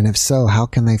that? And if so, how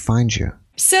can they find you?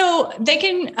 So they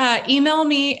can email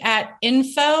me at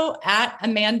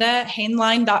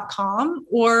info@amandahainline.com,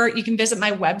 or you can visit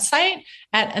my website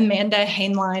at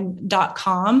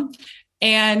amandahainline.com.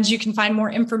 And you can find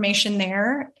more information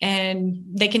there, and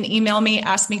they can email me,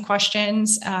 ask me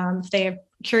questions if they have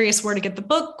curious where to get the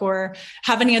book or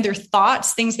have any other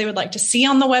thoughts, things they would like to see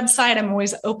on the website, I'm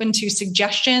always open to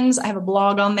suggestions. I have a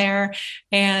blog on there,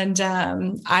 and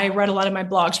I write a lot of my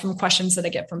blogs from questions that I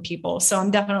get from people. So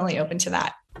I'm definitely open to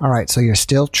that. All right. So you're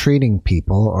still treating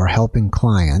people or helping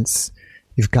clients.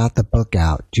 You've got the book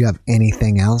out. Do you have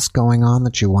anything else going on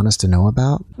that you want us to know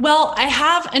about? Well, I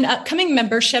have an upcoming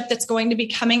membership that's going to be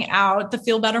coming out, the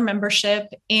Feel Better membership,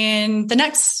 in the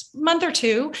next month or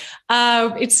two.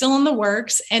 It's still in the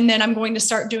works. And then I'm going to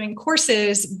start doing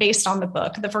courses based on the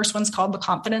book. The first one's called The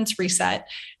Confidence Reset.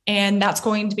 And that's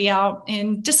going to be out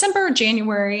in December or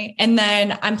January. And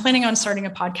then I'm planning on starting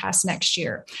a podcast next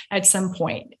year at some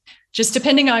point, just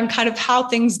depending on kind of how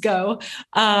things go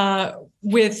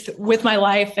with my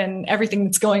life and everything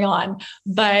that's going on.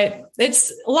 But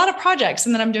it's a lot of projects.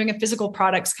 And then I'm doing a physical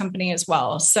products company as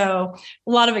well. So a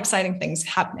lot of exciting things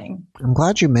happening. I'm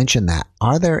glad you mentioned that.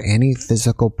 Are there any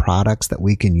physical products that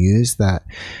we can use that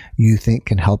you think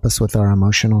can help us with our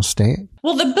emotional state?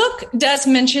 Well, the book does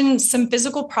mention some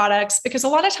physical products because a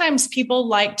lot of times people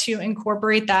like to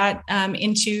incorporate that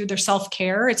into their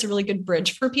self-care. It's a really good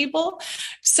bridge for people.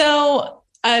 So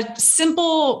a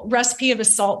simple recipe of a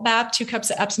salt bath, 2 cups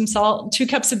of Epsom salt, 2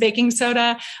 cups of baking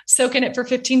soda, soak in it for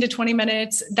 15 to 20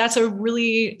 minutes. That's a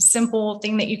really simple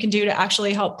thing that you can do to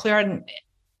actually help clear out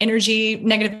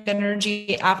negative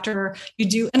energy after you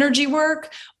do energy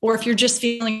work, or if you're just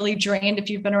feeling really drained, if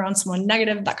you've been around someone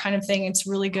negative, that kind of thing, it's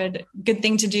really good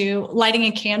thing to do. Lighting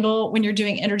a candle when you're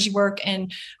doing energy work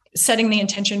and setting the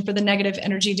intention for the negative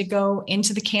energy to go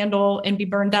into the candle and be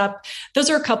burned up. Those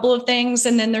are a couple of things.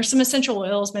 And then there's some essential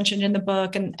oils mentioned in the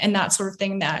book and that sort of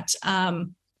thing that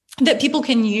people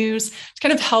can use to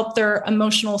kind of help their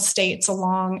emotional states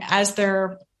along as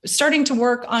they're starting to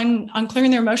work on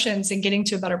clearing their emotions and getting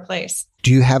to a better place.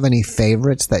 Do you have any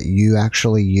favorites that you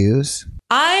actually use?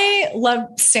 I love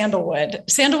sandalwood.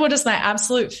 Sandalwood is my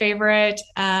absolute favorite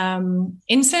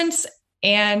incense,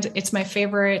 and it's my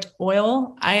favorite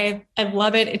oil. I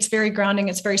love it. It's very grounding.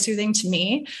 It's very soothing to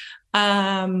me.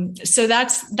 So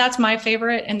that's my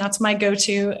favorite, and that's my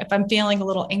go-to if I'm feeling a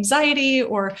little anxiety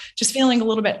or just feeling a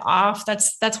little bit off.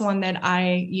 That's one that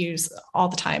I use all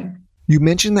the time. You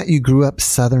mentioned that you grew up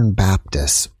Southern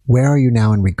Baptist. Where are you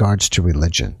now in regards to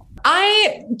religion?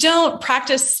 I don't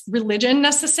practice religion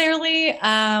necessarily.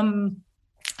 I'm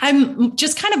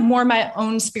just kind of more my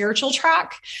own spiritual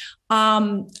track.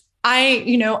 I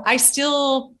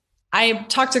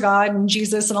talk to God and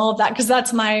Jesus and all of that because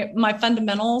that's my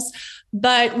fundamentals.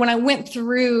 But when I went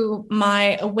through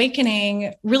my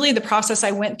awakening, really the process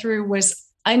I went through was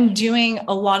undoing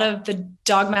a lot of the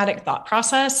dogmatic thought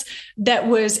process that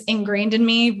was ingrained in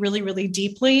me really, really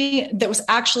deeply. That was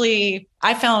actually,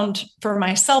 I found for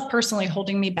myself personally,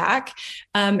 holding me back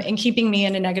and keeping me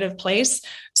in a negative place.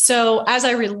 So as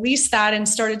I released that and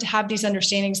started to have these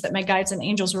understandings that my guides and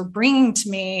angels were bringing to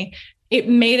me, it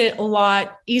made it a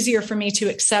lot easier for me to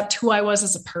accept who I was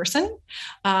as a person.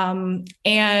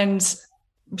 And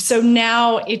so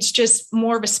now it's just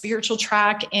more of a spiritual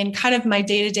track and kind of my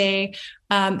day-to-day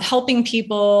helping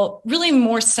people really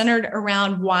more centered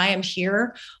around why I'm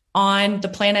here on the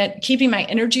planet, keeping my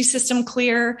energy system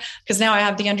clear, because now I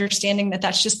have the understanding that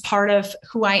that's just part of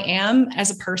who I am as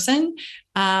a person.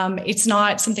 It's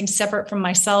not something separate from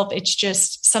myself. It's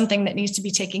just something that needs to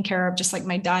be taken care of, just like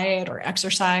my diet or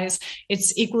exercise.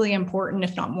 It's equally important,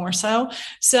 if not more so.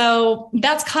 So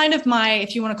that's kind of my,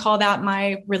 if you want to call that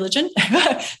my religion,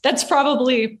 that's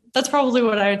probably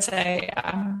what I would say.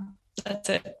 That's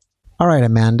it. All right,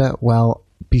 Amanda. Well,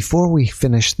 before we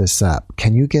finish this up,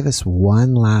 can you give us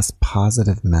one last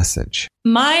positive message?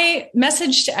 My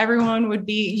message to everyone would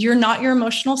be, you're not your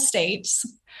emotional states.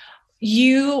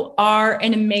 You are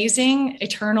an amazing,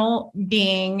 eternal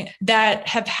being that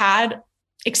have had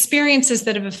experiences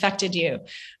that have affected you.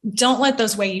 Don't let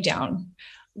those weigh you down.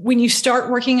 When you start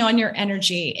working on your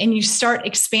energy and you start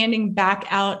expanding back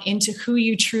out into who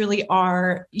you truly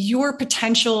are, your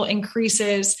potential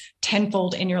increases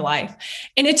tenfold in your life.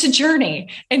 And it's a journey.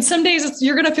 And some days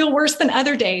you're going to feel worse than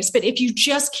other days. But if you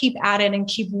just keep at it and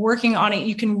keep working on it,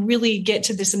 you can really get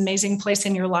to this amazing place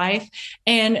in your life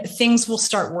and things will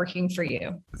start working for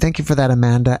you. Thank you for that,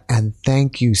 Amanda. And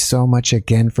thank you so much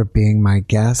again for being my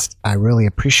guest. I really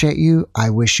appreciate you. I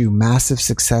wish you massive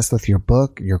success with your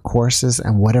book, your courses,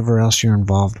 and whatever else you're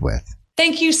involved with.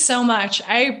 Thank you so much.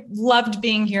 I loved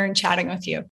being here and chatting with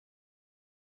you.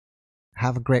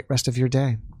 Have a great rest of your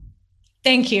day.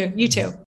 Thank you. You too.